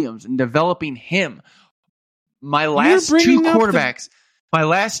 Caleb Williams and developing him. My last two quarterbacks,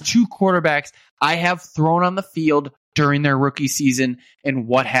 I have thrown on the field during their rookie season, and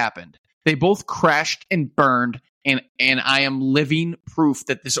what happened? They both crashed and burned, and I am living proof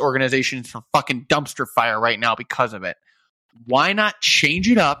that this organization is a fucking dumpster fire right now because of it. Why not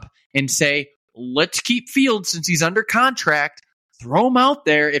change it up and say, let's keep Fields since he's under contract, throw him out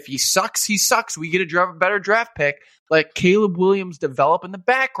there. If he sucks, he sucks. We get a better draft pick. Let Caleb Williams develop in the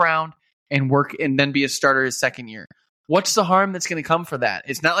background and work and then be a starter his second year. What's the harm that's going to come for that?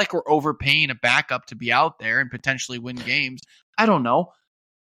 It's not like we're overpaying a backup to be out there and potentially win games. I don't know.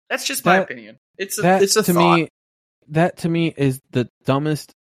 That's just my opinion. It's a thought. That to me is the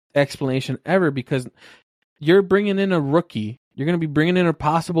dumbest explanation ever, because you're bringing in a rookie. You're going to be bringing in a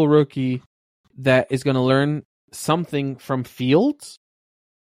possible rookie that is going to learn something from Fields.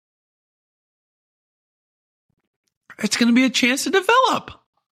 It's going to be a chance to develop.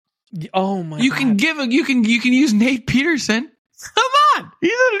 Oh my! You can use Nate Peterson. Come on,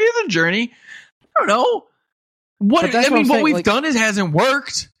 he's a journey. I don't know what we've done hasn't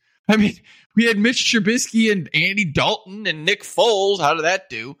worked. I mean, we had Mitch Trubisky and Andy Dalton and Nick Foles. How did that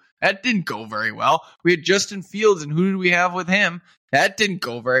do? That didn't go very well. We had Justin Fields, and who did we have with him? That didn't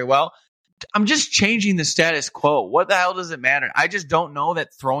go very well. I'm just changing the status quo. What the hell does it matter? I just don't know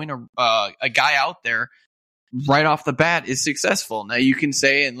that throwing a guy out there right off the bat is successful. Now you can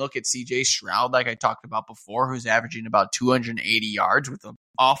say and look at CJ Stroud, like I talked about before, who's averaging about 280 yards with an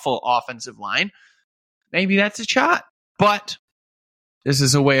awful offensive line. Maybe that's a shot, but this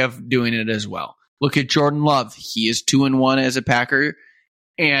is a way of doing it as well. Look at Jordan Love. He is 2-1 as a Packer,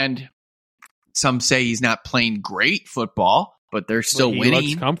 and some say he's not playing great football, but they're still winning.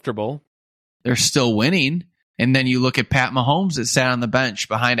 Looks comfortable. They're still winning. And then you look at Pat Mahomes that sat on the bench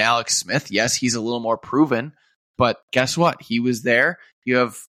behind Alex Smith. Yes, he's a little more proven, but guess what? He was there.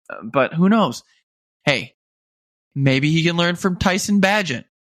 But who knows? Hey, maybe he can learn from Tyson Bagent,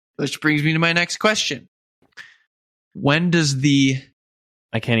 which brings me to my next question.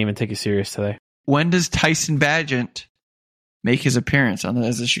 I can't even take you serious today. When does Tyson Bagent make his appearance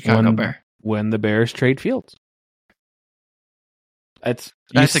as a Chicago Bear? When the Bears trade Fields. That's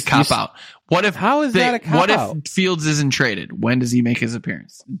a cop-out. How is that a cop-out? What if Fields isn't traded? When does he make his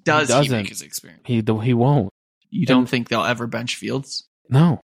appearance? Does he make his appearance? He won't. You don't think they'll ever bench Fields?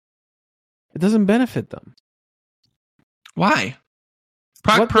 No. It doesn't benefit them. Why?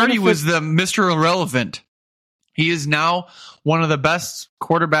 Brock Purdy was the Mr. Irrelevant. He is now one of the best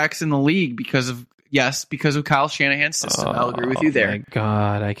quarterbacks in the league because of Kyle Shanahan's system. I'll agree with you there. Oh my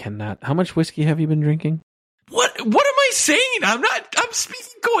God, I cannot. How much whiskey have you been drinking? What am I saying? I'm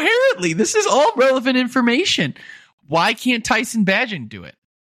speaking coherently. This is all relevant information. Why can't Tyson Bagent do it?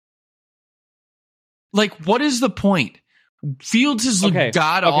 Like, what is the point? Fields has looked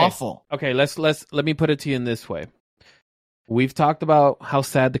god-awful. Okay, let me put it to you in this way. We've talked about how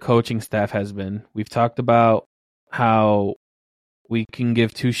sad the coaching staff has been. We've talked about how we can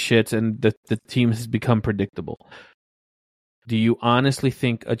give two shits and the team has become predictable. Do you honestly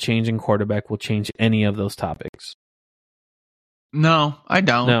think a change in quarterback will change any of those topics? No, I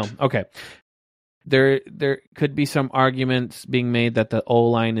don't. No. Okay. There could be some arguments being made that the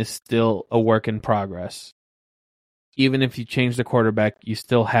O-line is still a work in progress. Even if you change the quarterback, you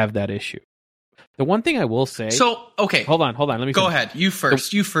still have that issue. The one thing I will say... So, okay. Hold on. Let me go ahead. You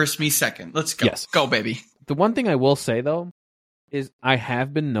first. You first, me second. Let's go. Yes. Go, baby. The one thing I will say, though, is I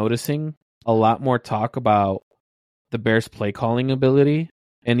have been noticing a lot more talk about the Bears' play calling ability.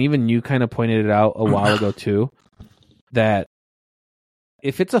 And even you kind of pointed it out a while ago, too, that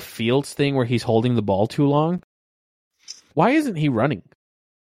if it's a Fields thing where he's holding the ball too long, why isn't he running?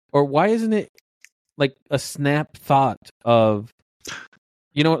 Or why isn't it like a snap thought of,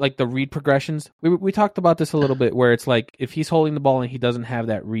 like the read progressions? We talked about this a little bit where it's like if he's holding the ball and he doesn't have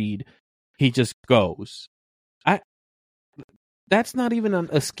that read, he just goes. That's not even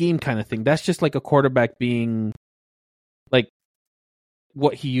a scheme kind of thing. That's just like a quarterback being like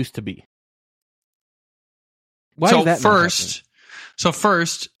what he used to be. Why is that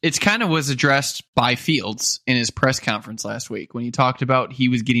first, it's kind of was addressed by Fields in his press conference last week when he talked about he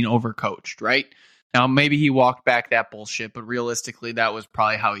was getting overcoached, right? Now, maybe he walked back that bullshit, but realistically, that was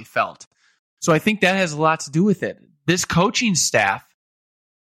probably how he felt. So I think that has a lot to do with it. This coaching staff,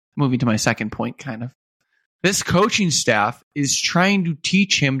 moving to my second point, kind of, this coaching staff is trying to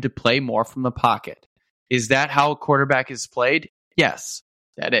teach him to play more from the pocket. Is that how a quarterback is played? Yes,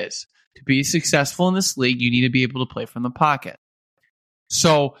 that is. To be successful in this league, you need to be able to play from the pocket.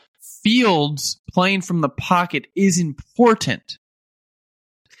 So Fields playing from the pocket is important.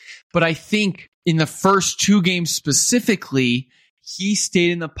 But I think in the first two games specifically, he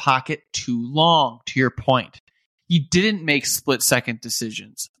stayed in the pocket too long, to your point. He didn't make split-second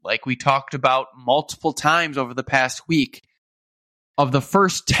decisions. Like we talked about multiple times over the past week. Of the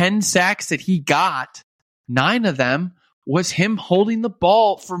first 10 sacks that he got, 9 of them was him holding the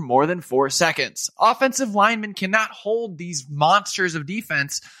ball for more than 4 seconds. Offensive linemen cannot hold these monsters of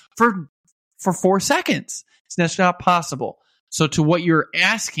defense for 4 seconds. That's not possible. So to what you're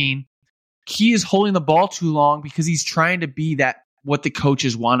asking, he is holding the ball too long because he's trying to be what the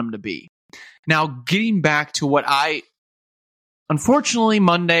coaches want him to be. Now, getting back to unfortunately,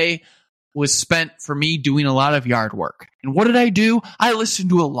 Monday was spent for me doing a lot of yard work. And what did I do? I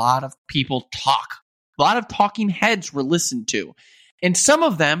listened to a lot of people talk. A lot of talking heads were listened to. And some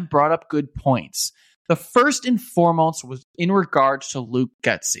of them brought up good points. The first and foremost was in regards to Luke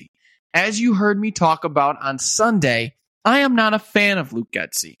Getsy. As you heard me talk about on Sunday, I am not a fan of Luke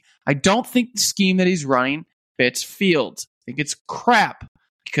Getsy. I don't think the scheme that he's running fits Fields. I think it's crap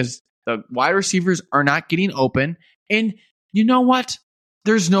because the wide receivers are not getting open. And you know what?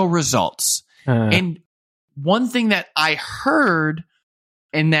 There's no results. And one thing that I heard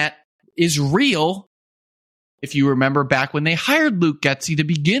and that is real, if you remember back when they hired Luke Getsy to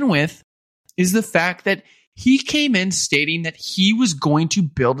begin with, is the fact that he came in stating that he was going to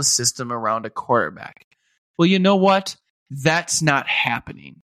build a system around a quarterback. Well, you know what? That's not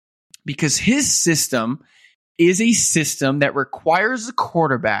happening because his system is a system that requires the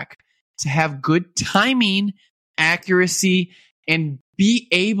quarterback to have good timing, accuracy, and be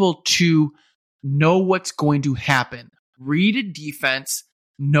able to know what's going to happen. Read a defense,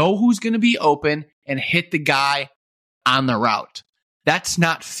 know who's going to be open, and hit the guy on the route. That's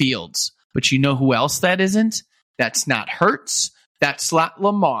not Fields. But you know who else that isn't? That's not Hurts. That's not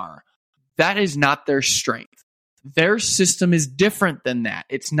Lamar. That is not their strength. Their system is different than that.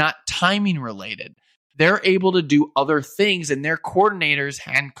 It's not timing related. They're able to do other things, and their coordinators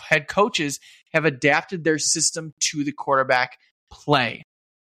and head coaches have adapted their system to the quarterback play.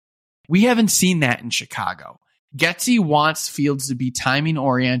 We haven't seen that in Chicago. Getsy wants Fields to be timing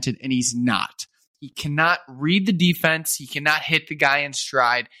oriented, and he's not. He cannot read the defense. He cannot hit the guy in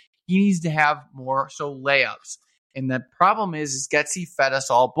stride. He needs to have more so layups. And the problem is Getsy fed us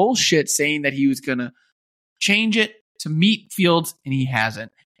all bullshit saying that he was going to change it to meet Fields, and he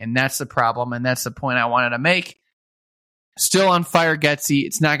hasn't. And that's the problem, and that's the point I wanted to make. Still on fire Getsy.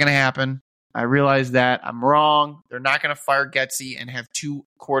 It's not going to happen. I realize that. I'm wrong. They're not going to fire Getsy and have 2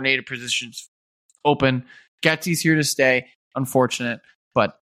 coordinated positions open. Getsy's here to stay. Unfortunate,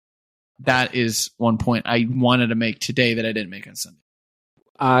 but that is one point I wanted to make today that I didn't make on Sunday.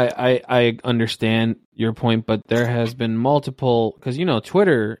 I understand your point, but there has been multiple, because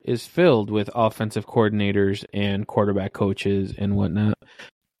Twitter is filled with offensive coordinators and quarterback coaches and whatnot.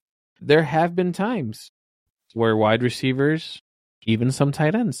 There have been times where wide receivers, even some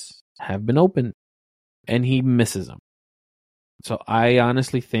tight ends, have been open, and he misses them. So I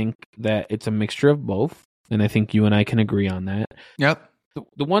honestly think that it's a mixture of both, and I think you and I can agree on that. Yep.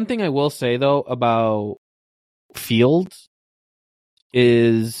 The one thing I will say, though, about Fields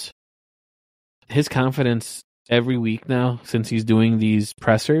is his confidence every week now, since he's doing these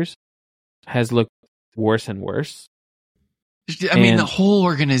pressers, has looked worse and worse. I mean, the whole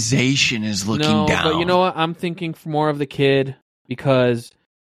organization is looking down. But you know what? I'm thinking more of the kid, because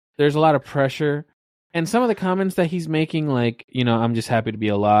there's a lot of pressure. And some of the comments that he's making, like, I'm just happy to be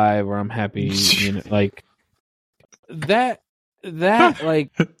alive, or I'm happy, like, that,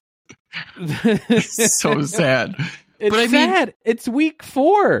 like... so sad. It's sad. It's week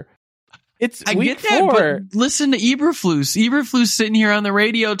 4. I get that, but listen to Eberflus. Eberflus sitting here on the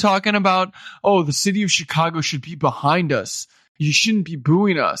radio talking about, the city of Chicago should be behind us. You shouldn't be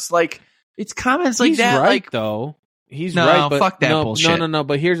booing us. Like, it's comments like that. He's right, like, though. He's right. But fuck that bullshit. No.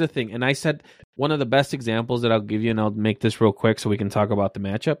 But here's the thing. And I said one of the best examples that I'll give you, and I'll make this real quick so we can talk about the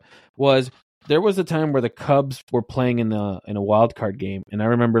matchup, was there was a time where the Cubs were playing in a wild card game. And I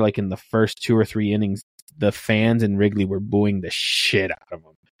remember, like, in the first 2 or 3 innings, the fans in Wrigley were booing the shit out of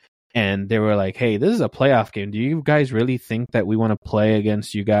them. And they were like, hey, this is a playoff game. Do you guys really think that we want to play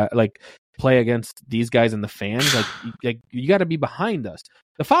against you guys, like play against these guys and the fans? Like you got to be behind us.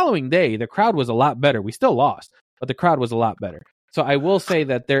 The following day, the crowd was a lot better. We still lost, but the crowd was a lot better. So I will say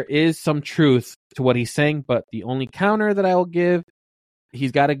that there is some truth to what he's saying, but the only counter that I will give,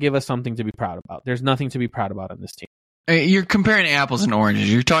 he's got to give us something to be proud about. There's nothing to be proud about on this team. You're comparing apples and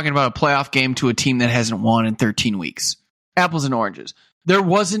oranges. You're talking about a playoff game to a team that hasn't won in 13 weeks. Apples and oranges. There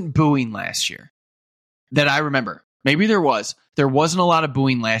wasn't booing last year that I remember. Maybe there was. There wasn't a lot of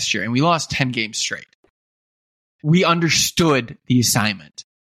booing last year, and we lost 10 games straight. We understood the assignment.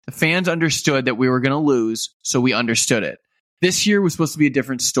 The fans understood that we were going to lose, so we understood it. This year was supposed to be a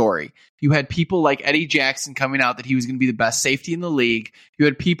different story. You had people like Eddie Jackson coming out that he was going to be the best safety in the league. You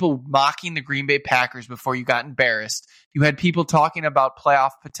had people mocking the Green Bay Packers before you got embarrassed. You had people talking about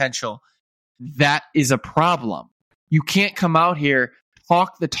playoff potential. That is a problem. You can't come out here,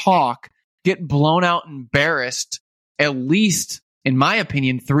 talk the talk, get blown out, embarrassed, at least, in my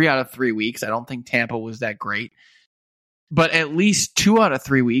opinion, 3 out of 3 weeks. I don't think Tampa was that great. But at least 2 out of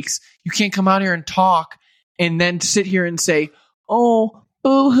 3 weeks, you can't come out here and talk and then sit here and say, oh,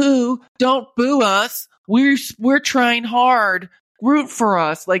 boo-hoo, don't boo us. We're trying hard. Root for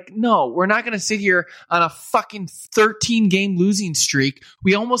us. Like, no, we're not going to sit here on a fucking 13-game losing streak.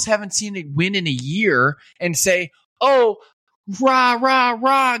 We almost haven't seen it win in a year and say, oh, rah, rah,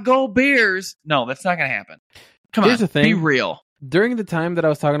 rah, go Bears. No, that's not going to happen. Come Here's on, the thing. be real. During the time that I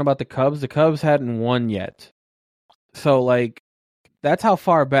was talking about the Cubs hadn't won yet. So, like, that's how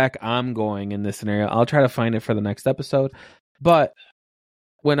far back I'm going in this scenario. I'll try to find it for the next episode. But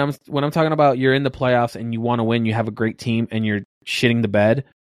when I'm talking about you're in the playoffs and you want to win, you have a great team, and you're shitting the bed,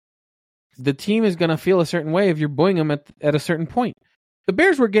 the team is going to feel a certain way if you're booing them at a certain point. The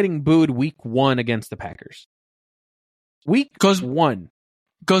Bears were getting booed week 1 against the Packers. Week 1.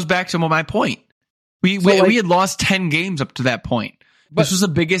 Goes back to my point. We had lost 10 games up to that point. This was the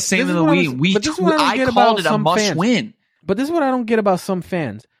biggest game of the week. I called it a must win. But this is what I don't get about some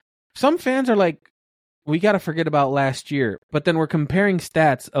fans. Some fans are like, we got to forget about last year. But then we're comparing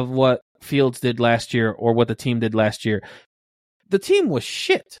stats of what Fields did last year or what the team did last year. The team was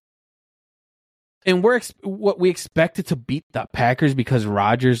shit. And what we expected to beat the Packers because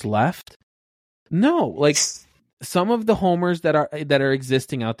Rodgers left? No, like some of the homers that are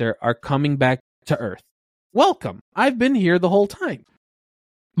existing out there are coming back to earth. Welcome. I've been here the whole time.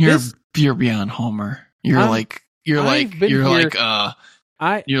 You're beyond homer. I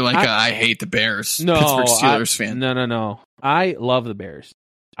hate the Bears. No, Pittsburgh Steelers fan. No. I love the Bears.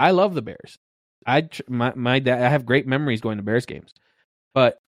 My dad. I have great memories going to Bears games,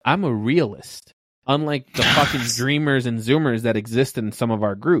 but I'm a realist. Unlike the fucking dreamers and zoomers that exist in some of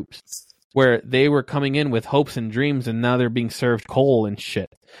our groups, where they were coming in with hopes and dreams, and now they're being served coal and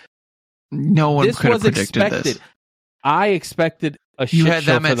shit. No one could have predicted this. I expected a shit show. You had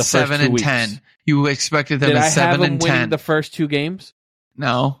them at 7 and 10. You expected them at 7 and 10. Did I have them winning the first 2 games?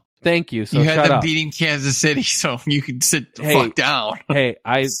 No. Thank you. So you had them up. beating Kansas City, so you can sit the fuck down.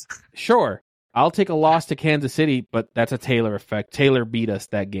 Sure. I'll take a loss to Kansas City, but that's a Taylor effect. Taylor beat us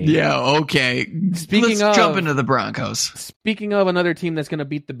that game. Yeah, okay. Let's jump into the Broncos. Speaking of another team that's going to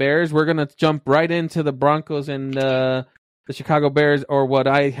beat the Bears, we're going to jump right into the Broncos and the Chicago Bears, or what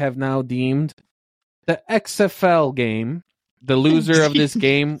I have now deemed the XFL game. The loser of this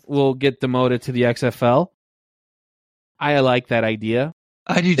game will get demoted to the XFL. I like that idea.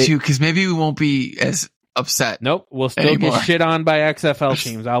 I do too, because maybe we won't be as upset. Nope, we'll still get shit on by XFL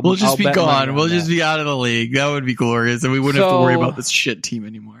teams. We'll just be gone. We'll just be out of the league. That would be glorious, and we wouldn't have to worry about this shit team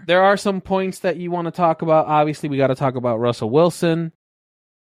anymore. There are some points that you want to talk about. Obviously, we got to talk about Russell Wilson.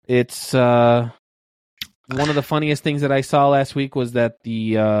 It's one of the funniest things that I saw last week was that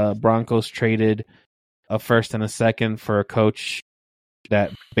the Broncos traded a first and a second for a coach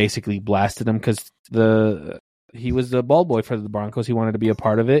that basically blasted him because he was the ball boy for the Broncos. He wanted to be a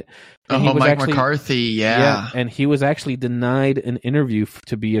part of it. And Mike McCarthy, yeah. And he was actually denied an interview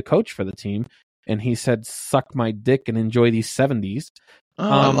to be a coach for the team. And he said, suck my dick and enjoy these 70s. Oh,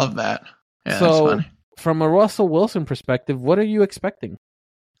 I love that. Yeah, so, that's funny. From a Russell Wilson perspective, what are you expecting?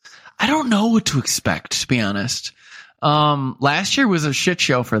 I don't know what to expect, to be honest. Last year was a shit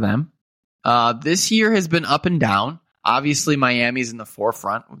show for them. This year has been up and down. Obviously, Miami's in the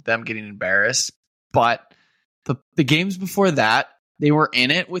forefront with them getting embarrassed. But the games before that, they were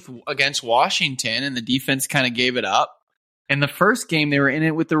in it against Washington, and the defense kind of gave it up. And the first game, they were in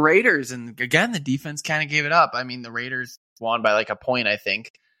it with the Raiders, and again, the defense kind of gave it up. I mean, the Raiders won by like a point, I think.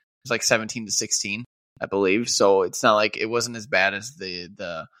 It was like 17-16, I believe. So it's not like it wasn't as bad as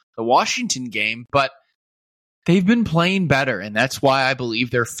the Washington game, but they've been playing better, and that's why I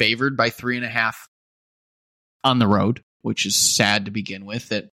believe they're favored by 3.5 on the road, which is sad to begin with,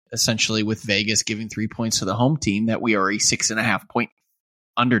 that essentially with Vegas giving 3 points to the home team, that we are a 6.5 point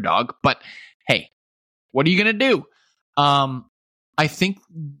underdog. But hey, what are you going to do? I think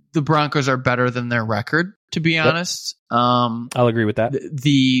the Broncos are better than their record, to be honest. I'll agree with that.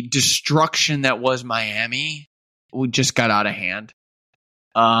 The destruction that was Miami just got out of hand.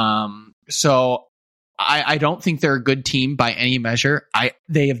 So I don't think they're a good team by any measure.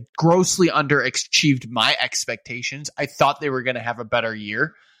 They have grossly underachieved my expectations. I thought they were going to have a better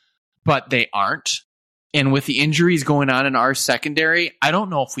year, but they aren't. And with the injuries going on in our secondary, I don't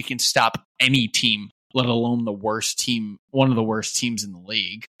know if we can stop any team, let alone the worst team, one of the worst teams in the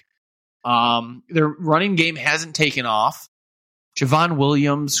league. Their running game hasn't taken off. Javon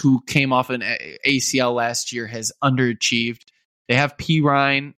Williams, who came off an ACL last year, has underachieved. They have P.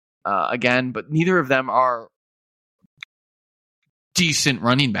 Ryan again, but neither of them are decent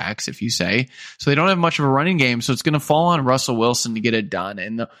running backs, if you say. So they don't have much of a running game, so it's going to fall on Russell Wilson to get it done.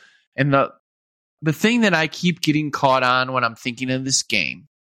 And the thing that I keep getting caught on when I'm thinking of this game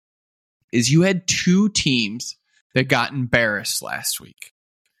is you had two teams that got embarrassed last week.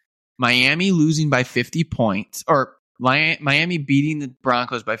 Miami losing by 50 points, or Miami beating the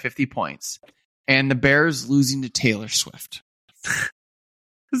Broncos by 50 points, and the Bears losing to Taylor Swift.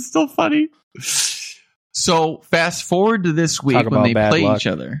 It's so funny. So fast forward to this week when they play each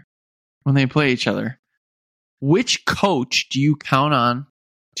other. When they play each other, which coach do you count on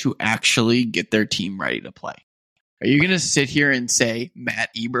to actually get their team ready to play? Are you going to sit here and say Matt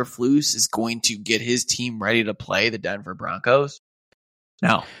Eberflus is going to get his team ready to play the Denver Broncos?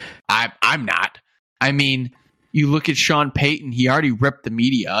 No, I'm not. I mean, you look at Sean Payton, he already ripped the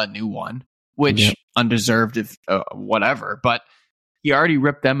media a new one, which undeserved, if whatever, but he already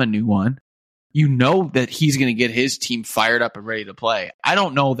ripped them a new one. You know that he's going to get his team fired up and ready to play. I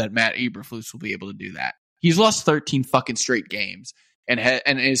don't know that Matt Eberflus will be able to do that. He's lost 13 fucking straight games and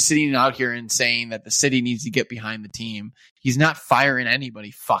is sitting out here and saying that the city needs to get behind the team. He's not firing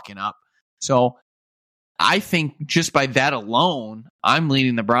anybody fucking up. So I think just by that alone, I'm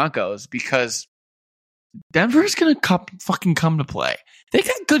leaning the Broncos because Denver's going to fucking come to play. They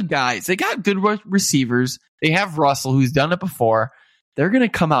got good guys. They got good receivers. They have Russell, who's done it before. They're going to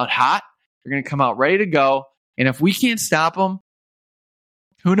come out hot. They're going to come out ready to go. And if we can't stop them,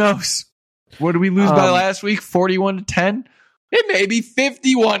 who knows? What did we lose by last week? 41-10? It may be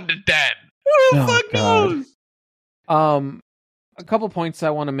 51-10. Who the fuck knows? A couple points I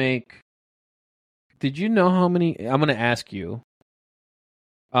want to make. Did you know how many? I'm going to ask you.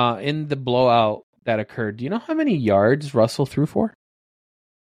 In the blowout that occurred, do you know how many yards Russell threw for?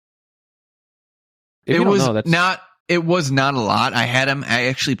 It was not a lot. I had him. I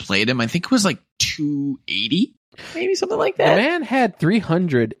actually played him. I think it was like 280, maybe something like that. The man had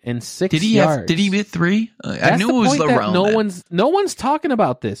 306 yards. Did he hit 3? I knew it was around. No one's talking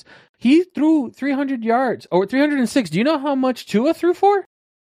about this. He threw 300 yards or 306. Do you know how much Tua threw for?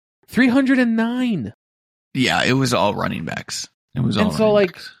 309. Yeah, it was all running backs. It was all. And so,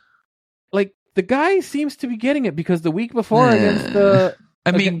 like the guy seems to be getting it because the week before against the.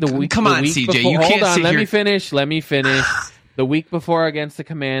 Come on, CJ. Before, you can't sit let here. Let me finish. The week before against the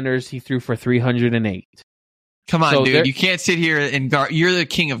Commanders, he threw for 308. Come on, dude. You can't sit here and you're the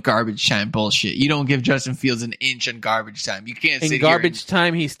king of garbage time bullshit. You don't give Justin Fields an inch in garbage time. You can't sit in garbage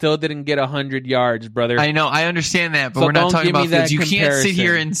time. He still didn't get 100 yards, brother. I know. I understand that, but we're not talking about Fields. You can't sit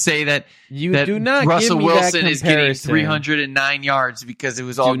here and say that do not Russell give me Wilson that is getting 309 yards because it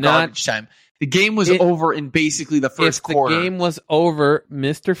was all garbage time. The game was over in basically the first quarter. If the game was over,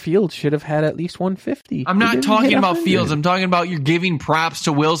 Mr. Fields should have had at least 150. I'm not talking about Fields. I'm talking about you're giving props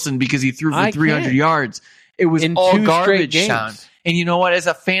to Wilson because he threw for 300 yards. It was all garbage time. And you know what? As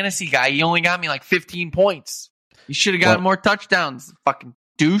a fantasy guy, he only got me like 15 points. You should have gotten more touchdowns, fucking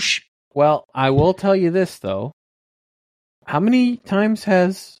douche. Well, I will tell you this, though. How many times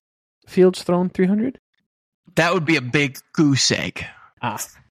has Fields thrown 300? That would be a big goose egg.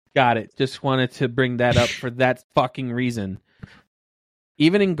 Got it. Just wanted to bring that up for that fucking reason.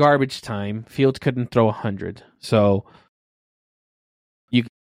 Even in garbage time, Fields couldn't throw 100. So you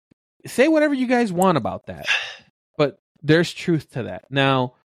say whatever you guys want about that, but there's truth to that.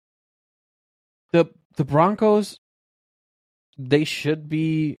 Now, the Broncos, they should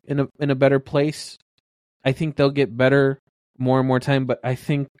be in a better place. I think they'll get better more and more time, but I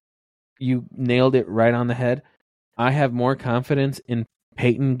think you nailed it right on the head. I have more confidence in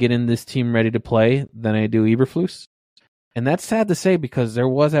Peyton getting this team ready to play than I do Eberflus. And that's sad to say because there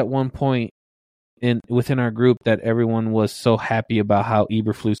was at one point within our group that everyone was so happy about how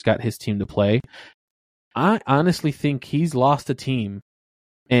Eberflus got his team to play. I honestly think he's lost a team,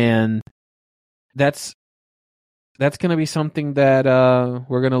 and that's going to be something that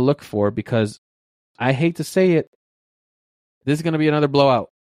we're going to look for because I hate to say it, this is going to be another blowout.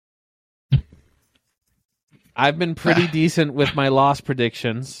 I've been pretty decent with my loss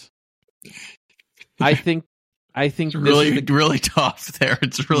predictions. I think it's really tough there.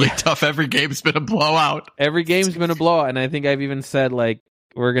 It's really tough. Every game's been a blowout. Every game's been a blowout, and I think I've even said like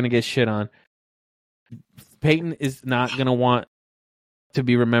we're gonna get shit on. Peyton is not gonna want to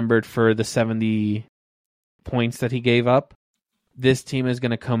be remembered for the 70 points that he gave up. This team is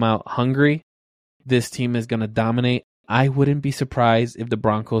gonna come out hungry. This team is gonna dominate. I wouldn't be surprised if the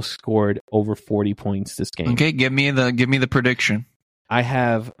Broncos scored over 40 points this game. Okay, give me the prediction. I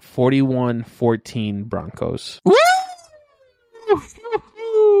have 41-14 Broncos. Woo!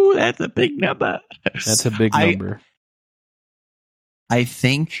 That's a big number. That's a big number. I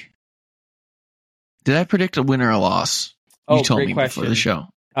think. Did I predict a win or a loss? You told me question. Before the show.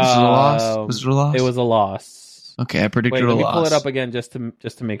 Was it a loss? Was it a loss? It was a loss. Okay, I predicted a loss. Let me pull it up again just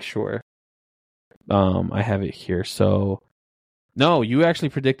to make sure. I have it here. So, no, you actually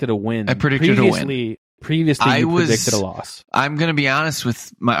predicted a win. I predicted a win. Previously, you predicted a loss. I'm going to be honest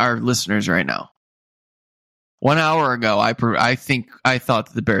with our listeners right now. 1 hour ago, I thought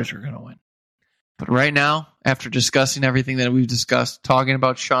that the Bears were going to win. But right now, after discussing everything that we've discussed, talking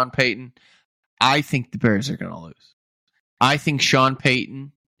about Sean Payton, I think the Bears are going to lose. I think Sean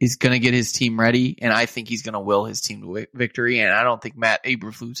Payton is going to get his team ready, and I think he's going to will his team to victory, and I don't think Matt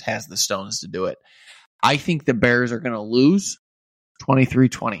Eberflus has the stones to do it. I think the Bears are going to lose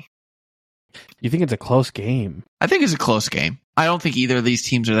 23-20. You think it's a close game? I think it's a close game. I don't think either of these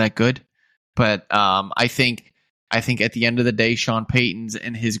teams are that good, but I think at the end of the day, Sean Payton's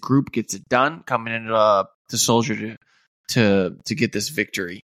and his group gets it done, coming into the Soldier to get this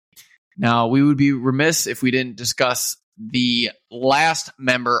victory. Now, we would be remiss if we didn't discuss the last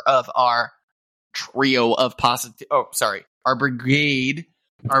member of our trio of our brigade,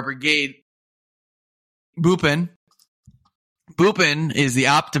 Bhupen. Bhupen is the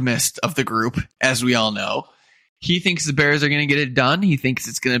optimist of the group, as we all know. He thinks the Bears are going to get it done. He thinks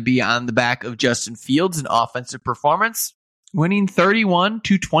it's going to be on the back of Justin Fields' an offensive performance, winning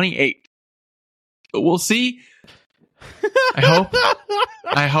 31-28. But we'll see. I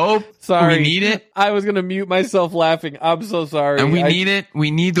hope. Sorry. We need it. I was going to mute myself laughing. I'm so sorry. And we need it.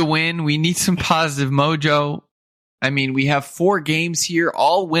 We need the win. We need some positive mojo. I mean, we have 4 games here,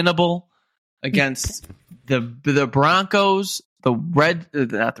 all winnable against the Broncos,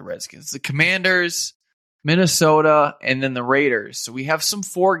 not the Redskins, the Commanders, Minnesota, and then the Raiders. So we have some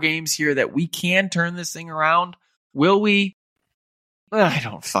 4 games here that we can turn this thing around. Will we? I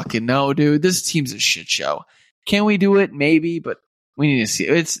don't fucking know, dude. This team's a shit show. Can we do it? Maybe, but we need to see.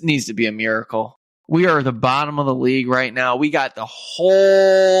 It needs to be a miracle. We are at the bottom of the league right now. We got the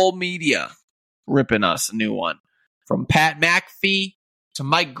whole media ripping us a new one. From Pat McAfee to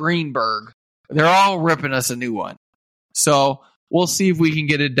Mike Greenberg. They're all ripping us a new one. So we'll see if we can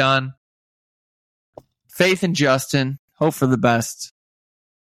get it done. Faith in Justin. Hope for the best.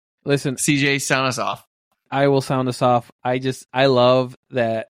 Listen, CJ, sound us off. I will sound us off. I love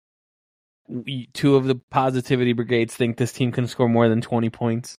that two of the Positivity Brigades think this team can score more than 20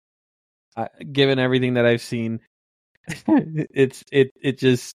 points. Given everything that I've seen, it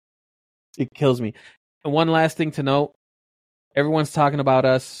kills me. And one last thing to note, everyone's talking about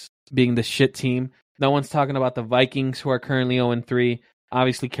us being the shit team. No one's talking about the Vikings, who are currently 0-3.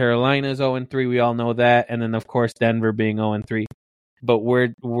 Obviously, Carolina is 0-3. We all know that. And then, of course, Denver being 0-3. But we're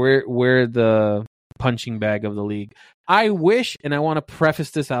the punching bag of the league. I wish, and I want to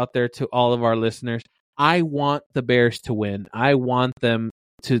preface this out there to all of our listeners, I want the Bears to win. I want them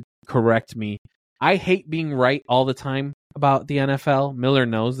to correct me. I hate being right all the time about the NFL. Miller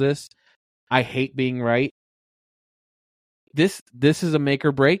knows this. I hate being right. This is a make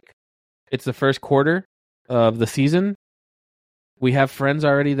or break. It's the first quarter of the season. We have friends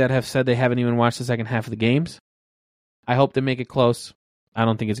already that have said they haven't even watched the second half of the games. I hope they make it close. I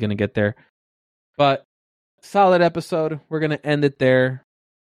don't think it's going to get there. But solid episode. We're going to end it there.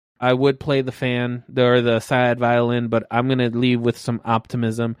 I would play the the sad violin, but I'm going to leave with some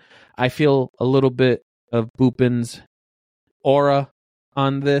optimism. I feel a little bit of Bhupen's aura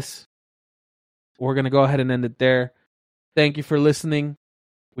on this. We're going to go ahead and end it there. Thank you for listening.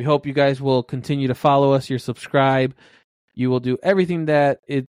 We hope you guys will continue to follow us. You subscribe. You will do everything that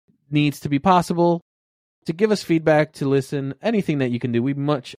it needs to be possible to give us feedback, to listen, anything that you can do. We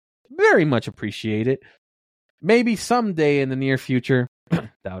very much appreciate it. Maybe someday in the near future,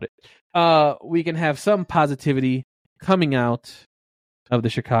 doubt it, we can have some positivity coming out of the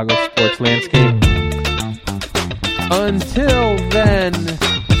Chicago sports landscape. Until then,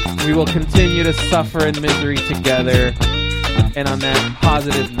 we will continue to suffer in misery together. And on that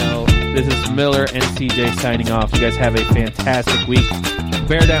positive note, this is Miller and CJ signing off. You guys have a fantastic week.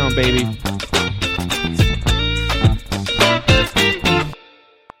 Bear down, baby.